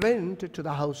he went to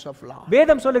the house of Lord.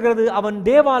 வேதம் சொல்லுகிறது அவன்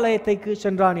தேவாலயத்துக்கு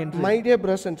சென்றான் என்று. My dear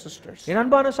brothers and sisters, என்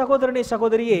அன்பான சகோதரனே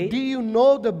சகோதரியே, do you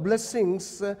know the blessings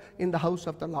in the house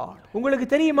of the Lord? உங்களுக்கு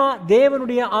தெரியுமா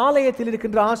தேவனுடைய ஆலயத்தில்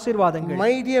இருக்கின்ற ஆசீர்வாதங்கள்?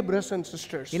 My dear brothers and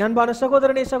sisters, என் அன்பான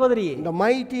சகோதரனே சகோதரியே, the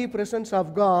mighty presence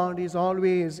of God is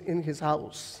always in his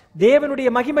house. தேவனுடைய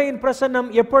மகிமையின் பிரசன்னம்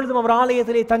எப்பொழுதும் அவர்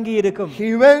ஆலயத்திலே தங்கி இருக்கும். He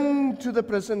went to the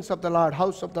presence of the Lord,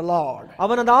 house of the Lord.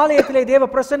 அவன் அந்த ஆலயத்திலே தேவ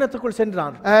பிரசன்னத்துக்குள்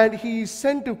சென்றான். And he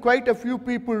sent to quite a few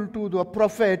people to the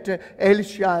prophet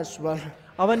Elisha as well.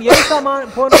 அவன் எலிசா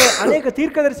போன்ற அநேக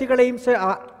தீர்க்கதரிசிகளையும்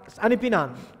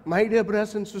அனுப்பினான். My dear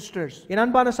brothers and sisters, என்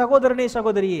அன்பான சகோதரனே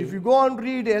சகோதரியே, if you go and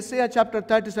read Isaiah chapter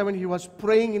 37, he was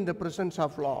praying in the presence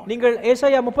of Lord. நீங்கள்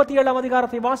ஏசாயா 37ஆம்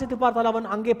அதிகாரத்தை வாசித்து பார்த்தால் அவன்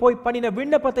அங்கே போய் பண்ணின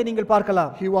விண்ணப்பத்தை நீங்கள்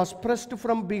பார்க்கலாம். He was pressed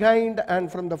from behind and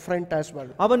from the front as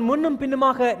well. அவன் முன்னும்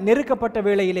பின்னுமாக நெருக்கப்பட்ட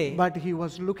வேளையிலே, but he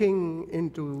was looking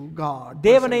into God.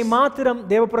 தேவனை மாத்திரம்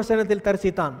தேவ பிரசன்னத்தில்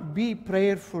தரிசித்தான். Be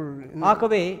prayerful.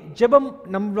 ஆகவே ஜெபம்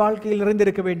நம் வாழ்க்கையில்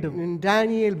நிறைந்திருக்க வேண்டும். In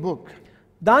Daniel book,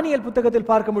 தானியேல் புத்தகத்தில்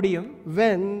பார்க்க முடியும்,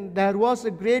 when there was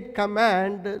a great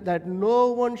command that no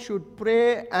one should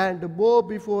pray and bow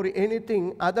before anything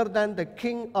other than the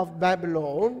king of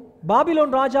Babylon,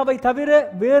 Babylon ராஜாவை தவிர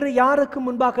வேறு யாருக்கு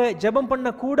முன்பாக ஜெபம்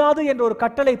பண்ண கூடாது என்ற ஒரு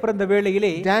கட்டளை பிறந்த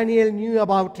வேளையிலே Daniel knew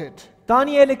about it.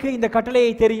 தானியேலுக்கு இந்த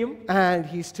கட்டளையை தெரியும். And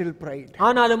he still prayed.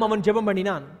 ஆனாலும் அவன் ஜெபம்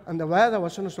பண்ணினான். அந்த வேத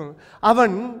வசனம் சொல்ற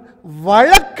அவன்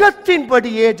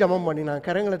வழக்கத்தின்படியே ஜெபம் பண்ணினான்.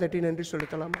 கரங்களை தட்டி நன்றி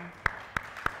சொல்லிக்கலாமா?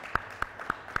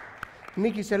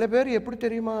 இன்னைக்கு சில பேர் எப்படி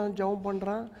தெரியுமா ஜெபம்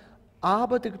பண்றான்?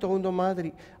 ஆபத்துக்கு தகுந்த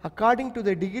மாதிரி. According to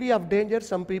the degree of danger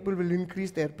some people will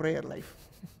increase there prayer life.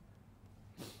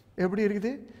 எப்படி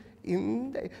இருக்குது?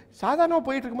 இந்த சாதாரணமாக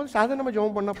போயிட்டு இருக்கும்போது சாதாரணமாக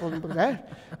ஜெபம் பண்ணால் போதுங்க.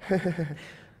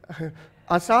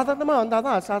 அசாதாரணமாக வந்தால்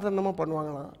தான் அசாதாரணமாக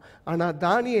பண்ணுவாங்களாம். ஆனால்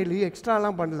தானியேலு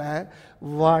எக்ஸ்ட்ராலாம் பண்ணல,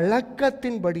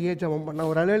 வழக்கத்தின்படியே ஜெபம் பண்ண.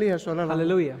 ஒரு அல்லேலூயா சொல்லலாம்.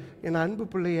 அல்லேலூயா. என் அன்பு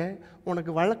பிள்ளைய,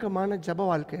 உனக்கு வழக்கமான ஜெப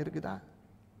வாழ்க்கை இருக்குதா?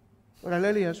 ஒரு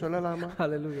அல்லேலூயா சொல்லலாமா?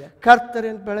 ஹalleluya.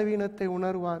 கர்த்தரின் பலவீனத்தை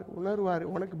உணர்வார்.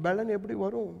 உனக்கு பலன் எப்படி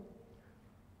வரும்?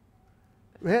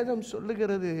 வேதம்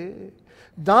சொல்லுகிறது,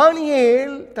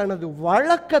 தானியேல் தனது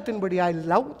வழக்கத்தின்படி, ஐ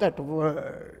லவ் தட்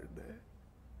வேர்ட்,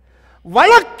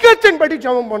 வழக்கத்தின்படி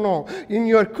ஜெபம் பண்ணோம். In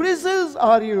your crisis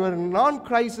R your நான்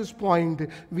crisis point,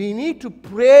 we need to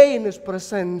pray in his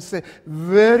presence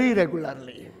very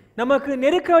regularly. நமக்கு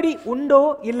நெருக்கடி உண்டோ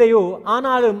இல்லையோ,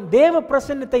 ஆனாலும் தேவ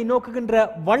பிரசன்னத்தை நோக்குகின்ற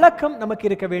வழக்கம் நமக்கு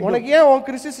இருக்க வேண்டும். உனக்கு ஏன் உன்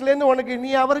கிறிஸ்துல இருந்து உனக்கு நீ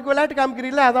அவருக்கு விளையாட்டு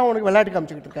காமிக்கிறீல்ல, அதான் உனக்கு விளையாட்டு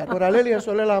காமிச்சிட்டு இருக்காரு. ஒரு அல்லேலூயா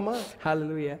சொல்லலாமா?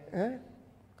 ஹalleluya.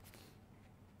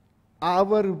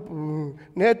 அவர்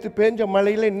நேற்று பேஞ்ச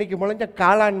மழையில் இன்னைக்கு முளைஞ்ச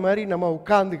காளான் மாதிரி நம்ம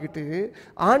உட்கார்ந்துக்கிட்டு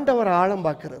ஆண்டவரை ஆழம்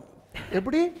பார்க்கறது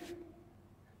எப்படி?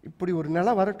 இப்படி ஒரு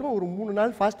நிலை வரட்டும், ஒரு 3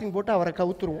 நாள் ஃபாஸ்டிங் போட்டு அவரை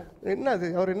கவுத்துருவோம். என்னது,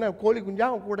 அவர் என்ன கோழி குஞ்சா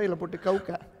அவன் கூடையில் போட்டு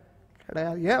கவுக்க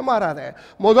கிடையாது. ஏமாறாத.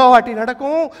 முதல் வாட்டி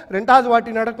நடக்கும், 2வது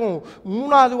வாட்டி நடக்கும்,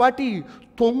 3வது வாட்டி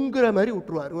தொங்குற மாதிரி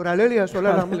விட்டுருவார். ஒரு அல்லேலூயா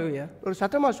சொல்லலாம்? ஒரு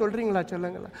சத்தமா சொல்றீங்களா?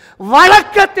 சொல்லுங்களா.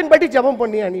 வழக்கத்தின்படி ஜெபம்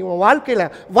பண்ணியா நீ உன் வாழ்க்கையில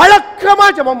வழக்கமா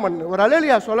ஜெபம் பண்ணு. ஒரு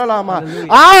அல்லேலூயா சொல்லலாமா?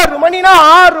 6 மணினா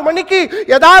 6 மணிக்கு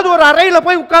ஏதாவது ஒரு அறையில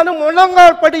போய் உட்கார்ந்து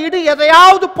முழங்கால் படியிட்டு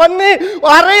எதையாவது பண்ணு,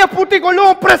 அறைய பூட்டி கொள்ளு,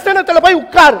 பிரசன்னத்துல போய்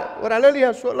உட்காரு. ஒரு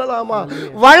அல்லேலூயா சொல்லலாமா?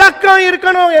 வழக்கம்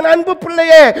இருக்கணும் என் அன்பு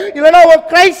பிள்ளையே, இல்லைன்னா உன்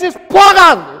கிரைசிஸ்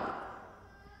போகாது.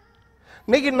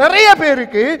 இன்னைக்கு நிறைய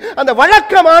பேருக்கு அந்த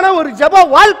வழக்கமான ஒரு ஜெப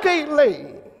வாழ்க்கை இல்லை.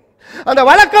 அந்த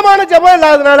வழக்கமான ஜெபம்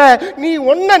இல்லாதனால நீ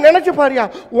ஒன்ன நினைச்சு பாரியா,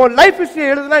 உன் லைஃப் ஹிஸ்டரி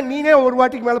எழுதுனா நீனே ஒரு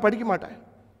வாட்டிக்கு மேல படிக்க மாட்டேன்.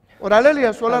 ஒரு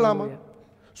அல்லேலூயா சொல்லலாமா?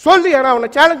 சொல்லி நான்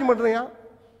உன்னை சேலஞ்ச் பண்றியா?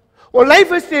 உன்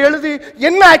லைஃப் ஹிஸ்டரி எழுதி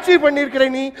என்ன அச்சீவ் பண்ணியிருக்கிற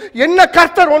நீ, என்ன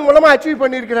கர்த்தர் உன் மூலமா அச்சீவ்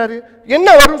பண்ணியிருக்கிறாரு,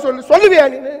 என்ன வரும் சொல்லு. சொல்லுவியா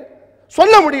நீ?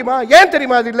 சொல்ல முடியுமா? ஏன்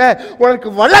தெரியுமா? அது இல்ல,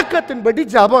 உனக்கு வழக்கத்தின்படி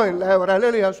ஜெபம் இல்லை. ஒரு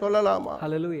அல்லேலூயா சொல்லலாமா?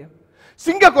 ஹalleluya.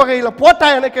 சிங்க கொகையில போட்டா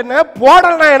எனக்கு என்ன,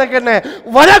 போடலனா எனக்கு என்ன,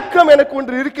 வழக்கம் எனக்கு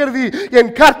ஒன்று இருக்கிறது.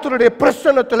 என் கர்த்தருடைய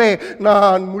பிரசன்னத்திலே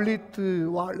நான் முழித்து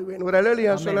வாழுவேன். ஒரு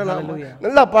அல்லேலூயா சொல்லலாம்.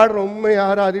 நல்லா பாடுறோம், உண்மை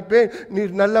ஆராதிப்பேன்,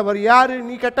 நீர் நல்லவர். யாரு?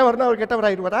 நீ கெட்டவர்னா அவர் கெட்டவர்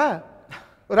ஆயிடுவாரா?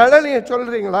 ஒரு அல்லேலூயா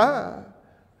சொல்றீங்களா?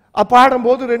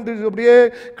 பாடும்போது 2 அப்படியே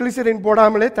கிளிசரின்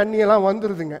போடாமலே தண்ணியெல்லாம்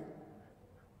வந்துருதுங்க.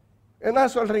 என்ன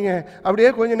சொல்றீங்க? அப்படியே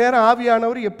கொஞ்ச நேரம்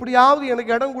ஆவியானவர் எப்படியாவது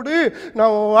எனக்கு இடம் கொடு,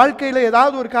 நான் வாழ்க்கையில்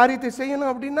ஏதாவது ஒரு காரியத்தை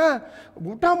செய்யணும் அப்படின்னா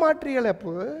விட்டா மாற்றீங்களே.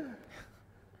 அப்போ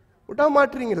விட்டா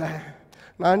மாற்றீங்களே.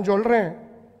 நான் சொல்றேன்,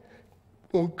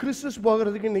 உன் கிறிஸ்துஸ்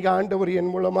போகிறதுக்கு இன்னைக்கு ஆண்டவர்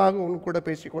என் மூலமாக உன் கூட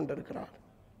பேசி கொண்டிருக்கிறார்.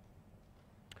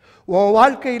 உன்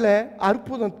வாழ்க்கையில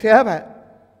அற்புதம் தேவை,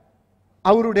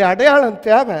 அவருடைய அடையாளம்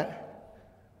தேவை.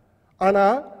 ஆனா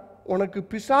உனக்கு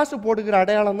பிசாசு போடுகிற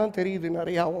அடையாளம் தான் தெரியுது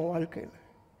நிறையா உன் வாழ்க்கையில்.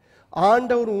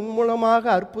 ஆண்டவர் உன் மூலமாக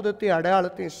அற்புதத்தை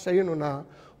அடையாளத்தை செய்யணும்னா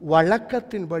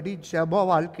வழக்கத்தின்படி ஜெப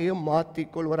வாழ்க்கையை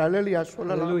மாற்றிக்கொள். ஒரு அல்லேலூயா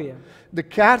சொல்லலாம். இந்த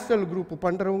கேர்சல் குரூப்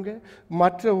பண்றவங்க,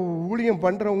 மற்ற ஊழியம்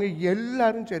பண்றவங்க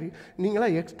எல்லாரும் சரி, நீங்களா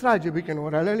எக்ஸ்ட்ரா ஜெபிக்கணும்.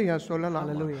 ஒரு அல்லேலூயா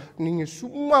சொல்லலாம். நீங்க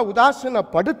சும்மா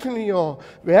உதாசீனப்படுத்தினியோ,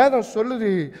 வேதம்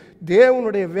சொல்லுது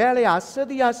தேவனுடைய வேலையை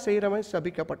அசதியா செய்யறவன்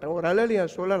சபிக்கப்பட்டான். ஒரு அல்லேலூயா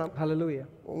சொல்லலாம். ஹல்லேலூயா.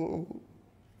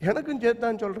 எனக்கும்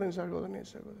சேர்த்தான் சொல்றேன் சகோதரனே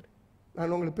சகோதரி,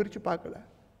 நான் உங்களை பிரிச்சு பார்க்கல.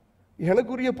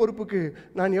 எனக்குரிய பொறுப்புக்கு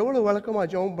நான் எவ்வளவு வழக்கமா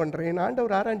ஜெபம் பண்றேன்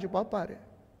ஆண்டவர் ஆராய்ஞ்சு பார்ப்பாரு.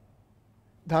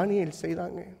 தானியேல்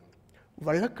செய்தாங்க,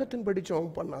 வழக்கத்தின்படி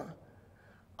ஜெபம் பண்ணா.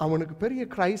 அவனுக்கு பெரிய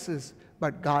crisis,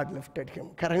 but God lifted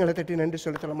him. கரங்களை தட்டி நன்றி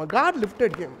சொல்லலாமா? God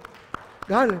lifted him.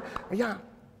 காட், ஐயா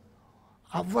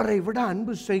அவரை விட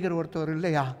அன்பு செய்கிற ஒருத்தவர்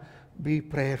இல்லையா? B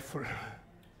prayerful,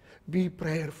 B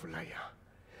prayerful. ஐயா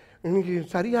இன்னைக்கு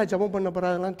சரியா ஜெபம் பண்ண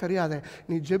போறதெல்லாம் தெரியாத,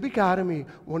 நீ ஜெபிக்க ஆரம்பி,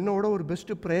 உன்னோட ஒரு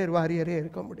பெஸ்ட் பிரேயர் வாரியரே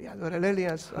இருக்க முடியாது. ஒரு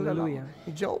அல்லேலூயா சொல்லலாம்.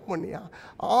 நீ ஜெபம் பண்ணியா,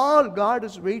 all God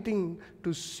is waiting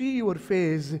to see your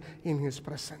face in his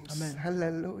presence.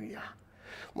 ஹல்லேலூயா.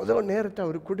 முதல் நேரத்தை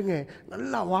அவர் கொடுங்க,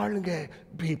 நல்லா வாழுங்க.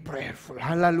 B prayerful.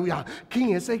 Hallelujah.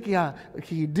 King Hezekiah,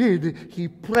 he did, he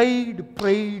prayed.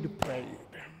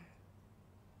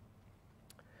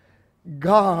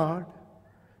 God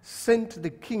sent the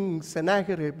king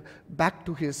Sennacherib back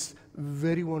to his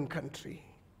very own country.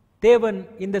 தேவன்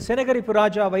இந்த செனகரிப்பு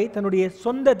ராஜாவை தன்னுடைய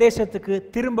சொந்த தேசத்துக்கு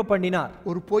திரும்ப பண்ணினார்.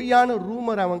 ஒரு பொய்யான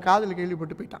ரூமர் அவன் காதுல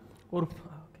கேள்விப்பட்டு போயிட்டான். ஒரு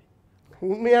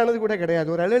உண்மையானது கூட கிடையாது.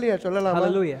 ஒரு அல்லேலூயா சொல்லலாம்.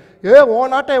 ஹல்லேலூயா. ஓ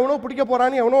நாட்டை எவனோ பிடிக்க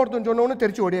போறான்னு எவனோ ஒருத்தன் சொன்னவனு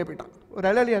தெரிச்சு ஓடியே போயிட்டான். ஒரு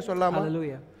அல்லேலூயா சொல்லலாமா?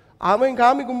 ஹல்லேலூயா. அவன்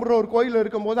காமி கும்பிடுற ஒரு கோயில்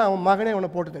இருக்கும்போது அவன் மகனே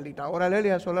அவனை போட்டு தள்ளிட்டான். ஒரு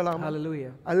அல்லேலூயா சொல்லலாமா?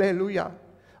 ஹல்லேலூயா. அல்லேலூயா.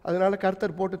 அதனால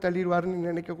கர்த்தர் போட்டு தள்ளிடுவாருன்னு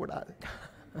நினைக்க கூடாது.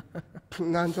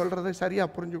 நான் சொல்றதை சரியா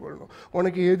புரிஞ்சுக்கொள்ளணும்.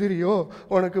 உனக்கு எதிரியோ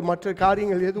உனக்கு மற்ற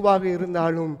காரியங்கள் எதுவாக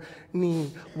இருந்தாலும் நீ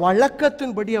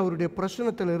வழக்கத்தின்படி அவருடைய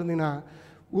பிரச்சனத்தில் இருந்தினா,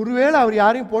 ஒருவேளை அவர்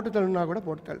யாரையும் போட்டு தள்ளுனா கூட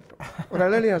போட்டு தள்ளட்டும். ஒரு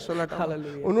அல்லேலூயா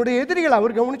சொல்லட்டும். உன்னுடைய எதிரிகள்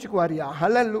அவர் கவனிச்சுக்குவாரியா?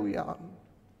 ஹல்லேலூயா.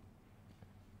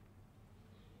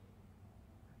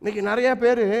 இன்னைக்கு நிறைய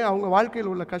பேர் அவங்க வாழ்க்கையில்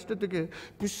உள்ள கஷ்டத்துக்கு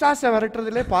பிசாசை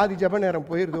விரட்டுறதுலே பாதி ஜெப நேரம்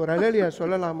போயிடுது. ஒரு அல்லேலூயா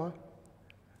சொல்லலாமா?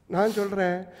 நான்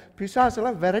சொல்கிறேன்,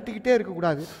 பிசாசெல்லாம் விரட்டிக்கிட்டே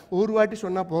இருக்கக்கூடாது, ஒரு வாட்டி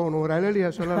சொன்னால் போகணும். ஒரு அல்லேலூயா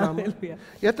சொல்லலாமா?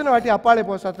 எத்தனை வாட்டி அப்பாலே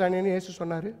போ சாத்தானேன்னு இயேசு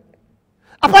சொன்னார்?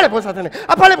 அப்பாலே போ சாத்தானே,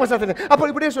 அப்பாலே போ சாத்தானே. அப்போ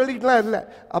இப்படியே சொல்லிக்கிட்டுலாம் இல்லை,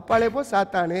 அப்பாலே போ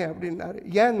சாத்தானே அப்படின்னாரு.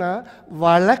 ஏன்னா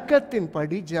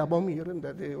வழக்கத்தின்படி ஜெபம்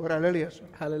இருந்தது. ஒரு அல்லேலூயா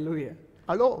சொல்ல. ஹல்லேலூயா.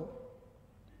 ஹலோ,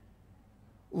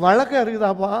 வழக்கம்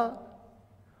இருக்குதாப்பா?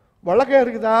 வழக்கம்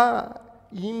இருக்குதா?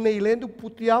 இன்னையிலேருந்து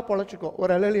புத்தியா பொழைச்சிக்கோ.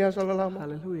 ஒரு அல்லேலூயா சொல்லலாம்.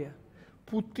 ஹல்லேலூயா.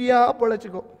 புத்தியா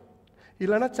பொழைச்சிக்கோ,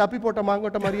 இல்லைன்னா சப்பி போட்ட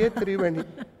மாங்கோட்ட மாதிரியே தெரிய வேண்டி.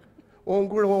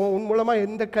 உன் மூலமாக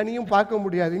எந்த கனியும் பார்க்க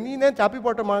முடியாது. நீனே சப்பி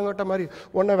போட்ட மாங்கோட்ட மாதிரி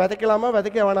உன்னை விதைக்கலாமா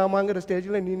விதைக்க வேணாமாங்கிற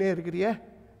ஸ்டேஜில் நீனே இருக்கிறிய.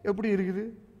 எப்படி இருக்குது?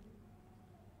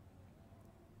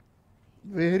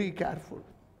 Very careful.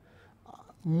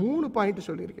 3 பாயிண்ட்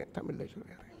சொல்லியிருக்கேன், தமிழில்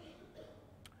சொல்லிடுறேன்.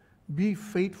 B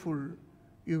faithful,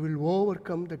 you will over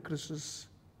come த கிறிசஸ்.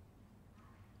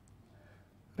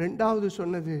 ரெண்டாவது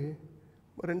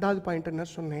பாயிண்ட் என்ன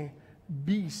சொன்னேன்?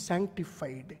 பி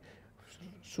சாங்டிஃபைடு,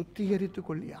 சுத்திகரித்து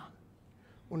கொள்ளியா.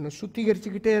 உன்னை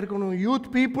சுத்திகரிச்சுக்கிட்டே இருக்கணும். Youth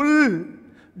people,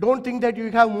 don't think that you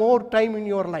have more time in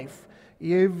your life.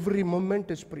 Every moment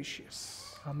is precious.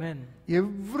 Amen.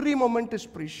 Every moment is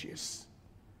precious.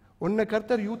 உன்னை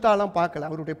கர்த்தர் யூத்தாலாம் பார்க்கல,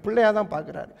 அவருடைய பிள்ளையாக தான்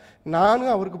பார்க்குறாரு.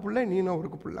 நானும் அவருக்கு பிள்ளை, நீனும்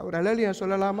அவருக்கு பிள்ளை. ஒரு அல்லேலூயா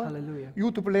சொல்லலாமா?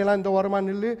 யூத்து பிள்ளையெல்லாம் இந்த ஓரமாக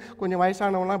நில்லு, கொஞ்சம்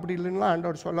வயசானவங்களாம் அப்படி இல்லைன்னா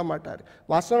ஆண்டவர் சொல்ல மாட்டார்.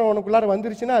 வசனம் உனக்குள்ளார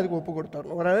வந்துருச்சுன்னா அதுக்கு ஒப்பு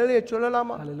கொடுத்துடணும். ஒரு அல்லேலூயா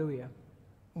சொல்லலாமா? அல்லேலூயா.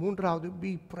 3வது,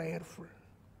 B prayerful.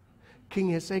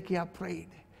 King Hezekiah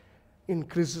prayed in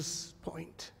Crisis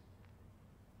Point.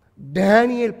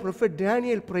 Prophet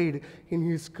Daniel prayed in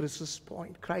his crisis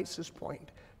point.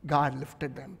 God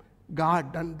lifted them. God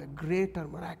done the greater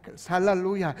miracles.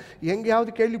 Hallelujah.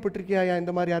 எங்கேயாவது கேள்விப்பட்டிருக்கியா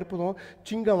இந்த மாதிரி அற்புதம்?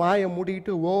 சிங்கம் வாயை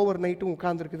மூடிட்டு ஓவர் நைட்டும்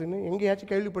உட்கார்ந்துருக்குதுன்னு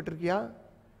எங்கேயாச்சும்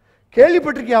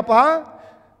கேள்விப்பட்டிருக்கியாப்பா?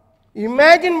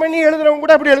 இமேஜின் பண்ணி எழுதுறவங்க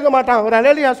கூட அப்படி எழுத மாட்டான். ஒரு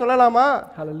அல்லேலூயா சொல்லலாமா?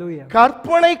 ஹல்லேலூயா.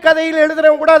 கற்பனை கதையில்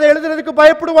எழுதுறவங்க கூட அதை எழுதுறதுக்கு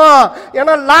பயப்படுவான்.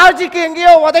 ஏன்னா லாஜிக்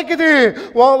எங்கேயோ உதைக்குது.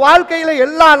 உன் வாழ்க்கையில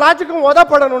எல்லா லாஜிக்கும்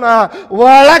உதப்படணும்னா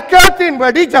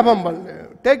வழக்கத்தின்படி ஜெபம் பண்ணு.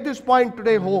 Take this point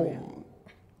today home.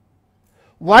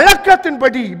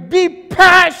 வழக்கத்தின்படி. B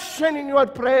fashion in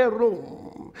your prayer room.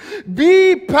 Be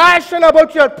passionate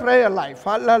about your prayer life.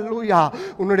 Hallelujah.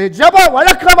 உன்னுடைய ஜெப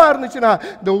வழக்கமா இருந்துச்சுன்னா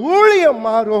இந்த ஊழியம்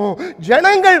மாறும்,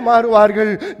 ஜனங்கள்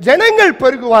மாறுவார்கள், ஜனங்கள்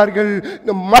பெருகுவார்கள்.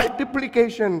 The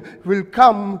multiplication will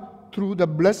come through the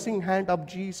blessing hand of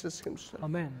Jesus himself.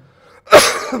 Amen.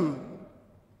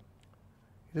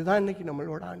 இதுதான் இன்னைக்கு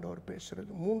நம்மளோட ஆண்டவர் பேசுறது.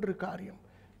 3 காரியம்.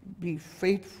 Be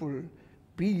faithful,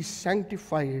 be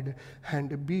sanctified, and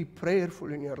be prayerful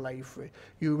in your life.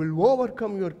 You will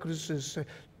overcome your crisis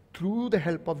through the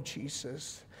help of Jesus,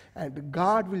 and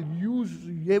God will use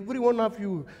every one of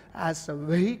you as a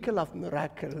vehicle of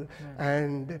miracle. Amen.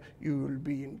 And you will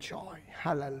be in joy.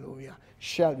 Hallelujah.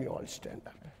 Shall we all stand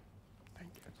up?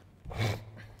 Thank you.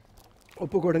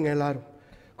 ஒப்பு கொடுங்க எல்லாரும்.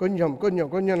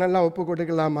 கொஞ்சம் நல்லா ஒப்பு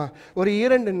கொடுக்கலாமா? ஒரு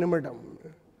 2 நிமிடம்.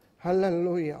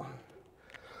 Hallelujah.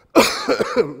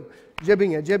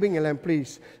 ஜெபிங்களேன்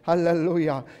please.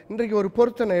 ஹல்லேலூயா. இன்றைக்கு ஒரு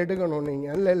பொருத்தனை எடுக்கணும்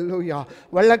நீங்கள். ஹல்லேலூயா.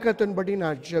 வழக்கத்தின்படி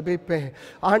நான் ஜெபிப்பேன்.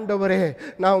 ஆண்டவரே,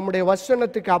 நான் உம்முடைய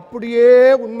வசனத்துக்கு அப்படியே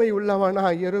உண்மை உள்ளவனா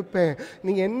இருப்பேன்.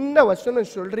 நீங்கள் என்ன வசனம்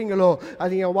சொல்கிறீங்களோ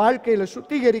அது என் வாழ்க்கையில்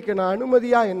சுத்திகரிக்க நான்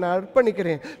அனுமதியாக என்னை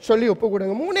அர்ப்பணிக்கிறேன் சொல்லி ஒப்பு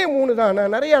கொடுங்க. 3 தான்,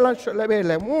 நான் நிறையெல்லாம் சொல்லவே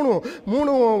இல்லை.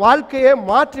 3 வாழ்க்கையே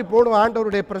மாற்றி போடும்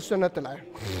ஆண்டவருடைய பிரசன்னத்தில்.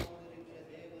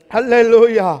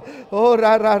 Hallelujah. Oh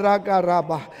ra ra ra ga ra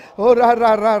ba. Oh ra ra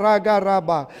ra ra ga ra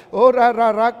ba. Oh ra ra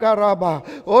ra ga ra ba.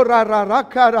 Oh ra ra ra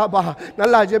ga ra ba.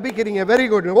 நல்லா ஜெபிக்கிறீங்க. Very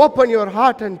good. Open your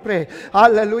heart and pray.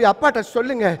 ஹalleluya. அப்பாட்ட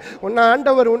சொல்லுங்க, உன்னை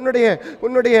ஆண்டவர்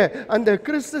உன்னுடைய அந்த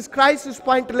crisis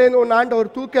பாயிண்ட்ல இருந்து உன்னை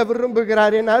ஆண்டவர் தூக்க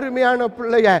விரும்புகிறார். என் அருமையான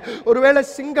பிள்ளைய, ஒருவேளை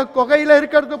சிங்க குகையில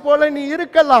இருக்கிறது போல நீ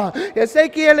இருக்கலாம்.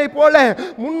 எசேக்கியேலை போல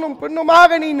முன்னும்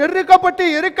பின்னுமாக நீ நெருக்கப்பட்டு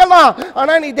இருக்கலாம்.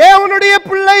 ஆனா நீ தேவனுடைய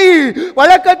பிள்ளை.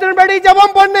 வழக்கத்தின்படி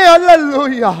ஜெபம் பண்ணு.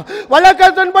 அல்லேலூயா.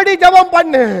 வழக்கத்தின்படி ஜெபம்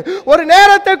பண்ணு. ஒரு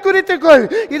நேரத்தை குறித்துக்கொள்.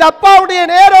 இது அப்பாவுடைய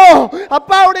நேரம்,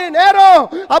 அப்பாவுடைய நேரம்,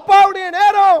 அப்பாவுடைய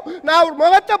நேரம். நான் அவர்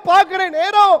முகத்தை பார்க்கிற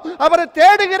நேரம், அவரை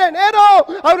தேடுகிற நேரம்,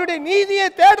 அவருடைய நீதியை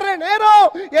தேடுற நேரம்,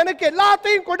 எனக்கு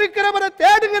எல்லாத்தையும் கொடுக்கிறவரை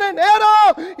தேடுகிற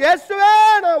நேரம். இயேசுவே,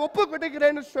 நான் ஒப்பு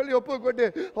கொடுக்கிறேன்னு சொல்லி ஒப்பு கொடு.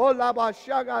 ஓ லாபா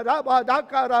ஷாகா ராபா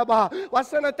தாக்கா ராபா.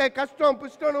 வசனத்தை கஷ்டம்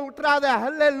புஷ்டம்னு விட்டுறாத.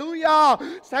 அல்லேலூயா.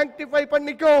 சாங்டிஃபை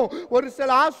பண்ணிக்கோ. ஒரு சில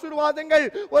ஆசீர்வாதங்கள்,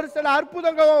 ஒரு சில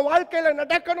அற்புதங்கள் வாழ்க்கையில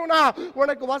நடக்கணும்னா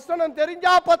உனக்கு வசனம்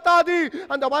தெரிஞ்சா பத்தாது.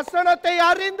 அந்த வசனத்தை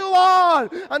அறிந்து வாழ்.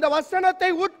 அந்த வசனத்தை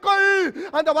உட்கொள்.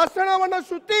 அந்த வசனம் உன்னை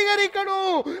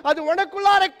சுத்திகரிக்கணும். அது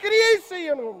உனக்குள்ளார கிரியை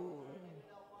செய்யணும்.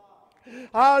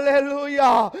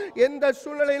 ஹalleluya. எந்த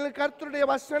சூழ்நிலையில் கர்த்தருடைய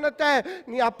வசனத்தை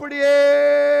நீ அப்படியே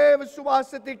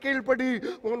விசுவாசத்தை கீழ்ப்படி,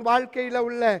 உன் வாழ்க்கையில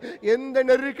உள்ள எந்த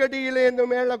நெருக்கடியிலே இந்த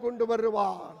மேல கொண்டு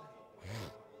வருவார்.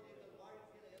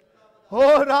 ஓ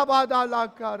ராபாதா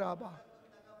லாக்கா ராபா,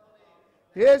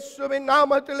 இயேசுவின்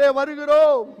நாமத்திலே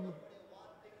வருகிறோம்.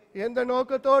 எந்த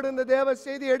நோக்கத்தோடு இந்த தேவ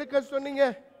செய்தி எடுக்க சொன்னீங்க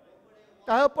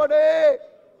தகப்பனே?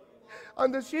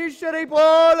 அந்த சீஷரை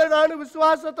போல நான்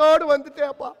விசுவாசத்தோடு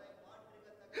வந்துட்டேன்ப்பா.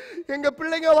 எங்க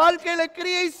பிள்ளைங்க வாழ்க்கையில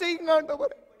கிரியை செய்யுங்க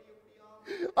ஆண்டவரே.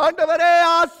 ஆண்டவரே,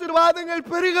 ஆசீர்வாதங்கள்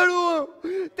பெருகணும்,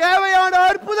 தேவையான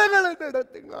அற்புதங்களை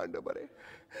நடத்துங்க ஆண்டவரே.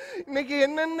 இன்னைக்கு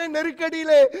என்னென்ன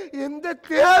நெருக்கடியில எந்த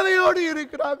தேவையோடு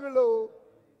இருக்கிறாங்களோ,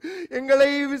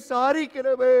 எங்களை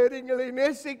விசாரிக்கிறவர், எங்களை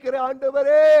நேசிக்கிற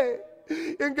ஆண்டவரே,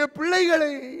 எங்க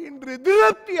பிள்ளைகளை இன்று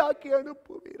திருப்தியாக்கி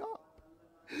அனுப்புவீரா.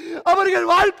 அவர்கள்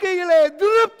வாழ்க்கையிலே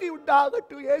திருப்தி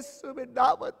உண்டாகட்டும் இயேசுவின்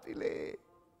நாமத்திலே.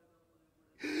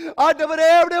 ஆண்டவரே,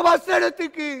 அவருடைய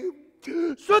வசனத்துக்கு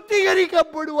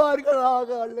சுத்திகரிக்கப்படுவார்களாக.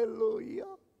 அல்லேலூயா.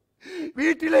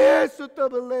 வீட்டிலே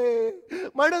சுத்தமில்லை,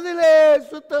 மனதிலே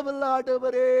சுத்தமில்லை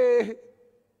ஆண்டவரே,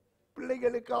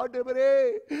 பிள்ளைகளுக்கு ஆண்டவரே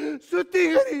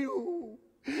சுத்திகரியும்.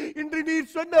 இன்று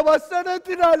நீர் சொன்ன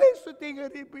வசனத்தினாலே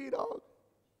சுத்திகரிப்பீராக.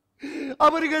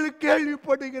 அவர்கள்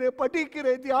கேள்விப்படுகிற, படிக்கிற,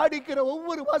 தியானிக்கிற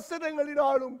ஒவ்வொரு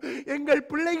வசனங்களினாலும் எங்கள்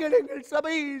பிள்ளைகள், எங்கள்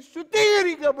சபை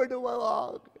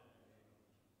சுத்திகரிக்கப்படுவதாக.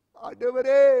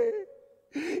 ஆண்டவரே,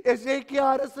 எசேக்கியா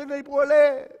அரசனை போல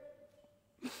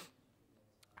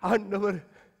ஆண்டவர்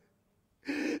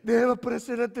தேவ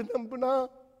பிரசனத்தை நம்பினா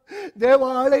தேவ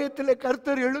ஆலயத்தில்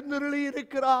கர்த்தர் எழுந்தருளி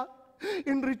இருக்கிறார்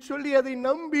என்று சொல்லி அதை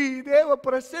நம்பி தேவ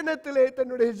பிரசன்னத்திலே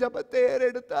தன்னுடைய ஜெபத்தை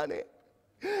ஏறெடுத்தானே.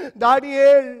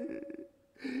 தானியேல்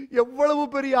எவ்வளவு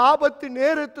பெரிய ஆபத்து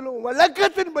நேரத்திலும்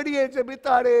வழக்கத்தின்படியே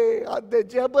ஜெபித்தாரே. அந்த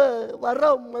ஜெப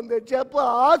வரம், அந்த ஜெப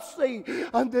ஆசை,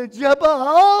 அந்த ஜெப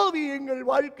ஆவி எங்கள்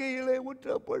வாழ்க்கையிலே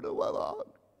ஊற்றப்படுவதாக.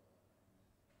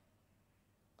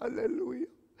 அல்லேலூயா.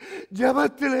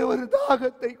 ஜெபத்திலே ஒரு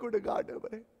தாகத்தை கொடுங்க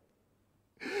ஆண்டவரே.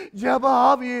 ஜெப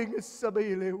ஆவியை எங்க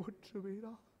சபையிலே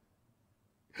ஊற்றுவீரா.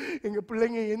 எங்க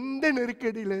பிள்ளைங்க எந்த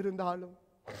நெருக்கடியில் இருந்தாலும்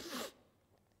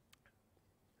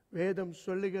வேதம்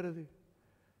சொல்லுகிறது,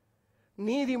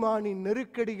 நீதிமானின்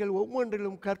நெருக்கடிகள்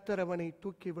ஒவ்வொன்றிலும் கர்த்தர் அவனை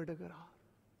தூக்கி விடுகிறார்.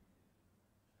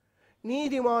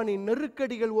 நீதிமானின்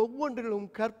நெருக்கடிகள் ஒவ்வொன்றிலும்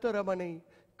கர்த்தர் அவனை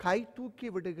கை தூக்கி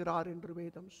விடுகிறார் என்று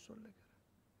வேதம் சொல்லுகிறது.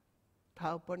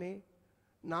 தகப்பனே,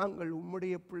 நாங்கள்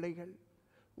உம்முடைய பிள்ளைகள்,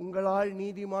 உங்களால்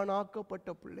நீதிமானாக்கப்பட்ட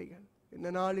பிள்ளைகள். இந்த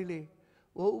நாளிலே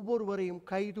ஒவ்வொருவரையும்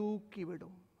கைதூக்கி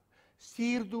விடும்,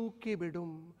 சீர்தூக்கி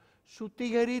விடும்,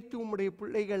 சுத்திகரித்து உம்முடைய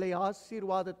பிள்ளைகளை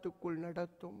ஆசீர்வாதத்துக்குள்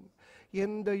நடத்தும்.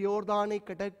 எந்த யோர்தானை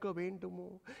கடக்க வேண்டுமோ,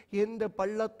 எந்த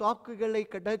பள்ளத்தாக்குகளை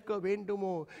கடக்க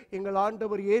வேண்டுமோ, எங்கள்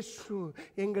ஆண்டவர் இயேசு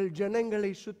எங்கள்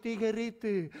ஜனங்களை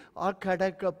சுத்திகரித்து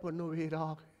கடக்க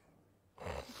பண்ணுவீராக.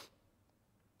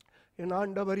 என்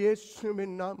ஆண்டவர்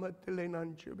இயேசுவின் நாமத்திலே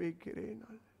நான் ஜெபிக்கிறேன்.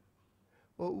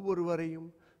 ஒவ்வொருவரையும்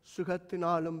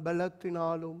சுகத்தினாலும்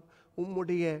பலத்தினாலும்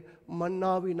உம்முடைய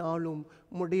மன்னாவினாலும்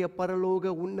உம்முடைய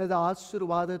பரலோக உன்னத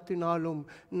ஆசீர்வாதத்தினாலும்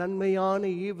நன்மையான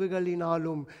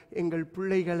ஈவுகளினாலும் எங்கள்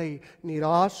பிள்ளைகளை நீர்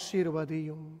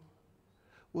ஆசீர்வதியும்.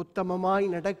 உத்தமமாய்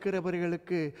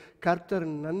நடக்கிறவர்களுக்கு கர்த்தர்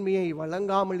நன்மையை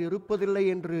வழங்காமல் இருப்பதில்லை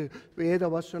என்று வேத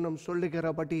வசனம்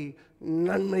சொல்லுகிறபடி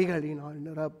நன்மைகளினால்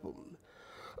நிரப்பும்.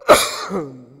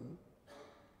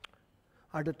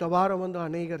 அடுத்த வாரம் வந்து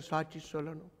அநேகர் சாட்சி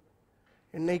சொல்லணும்,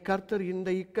 என்னை கர்த்தர் இந்த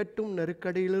இக்கட்டும்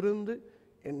நெருக்கடியிலிருந்து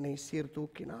என்னை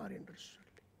சீர்தூக்கினார் என்று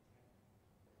சொல்லி.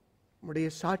 உம்முடைய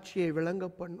சாட்சியை விளங்க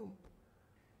பண்ணும்.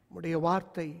 உம்முடைய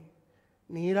வார்த்தை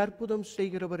நீர் அற்புதம்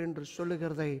செய்கிறவர் என்று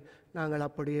சொல்லுகிறதை நாங்கள்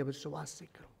அப்படியே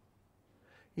விசுவாசிக்கிறோம்.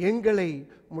 எங்களை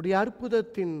உம்முடைய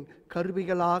அற்புதத்தின்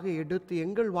கருவிகளாக எடுத்து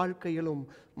எங்கள் வாழ்க்கையிலும்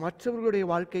மற்றவர்களுடைய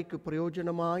வாழ்க்கைக்கு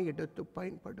பிரயோஜனமாய் எடுத்து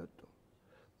பயன்படுத்தும்.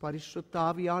 பரிசுத்த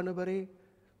ஆவியானவரே,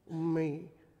 உம்மை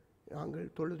நாங்கள்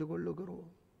தொழுது கொள்ளுகிறோம்.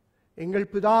 எங்கள்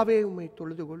பிதாவே, உம்மை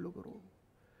தொழுது கொள்ளுகிறோம்.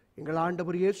 எங்கள்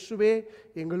ஆண்டவர் இயேசுவே,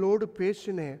 எங்களோடு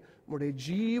பேசின உம்முடைய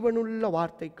ஜீவனுள்ள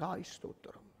வார்த்தைக்காய்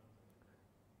ஸ்தோத்திரம்.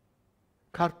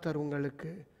 கர்த்தர்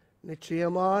உங்களுக்கு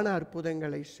நிச்சயமான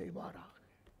அற்புதங்களை செய்வாராக.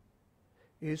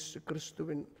 இயேசு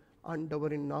கிறிஸ்துவின்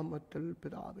ஆண்டவரின் நாமத்தில்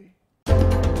பிதாவே.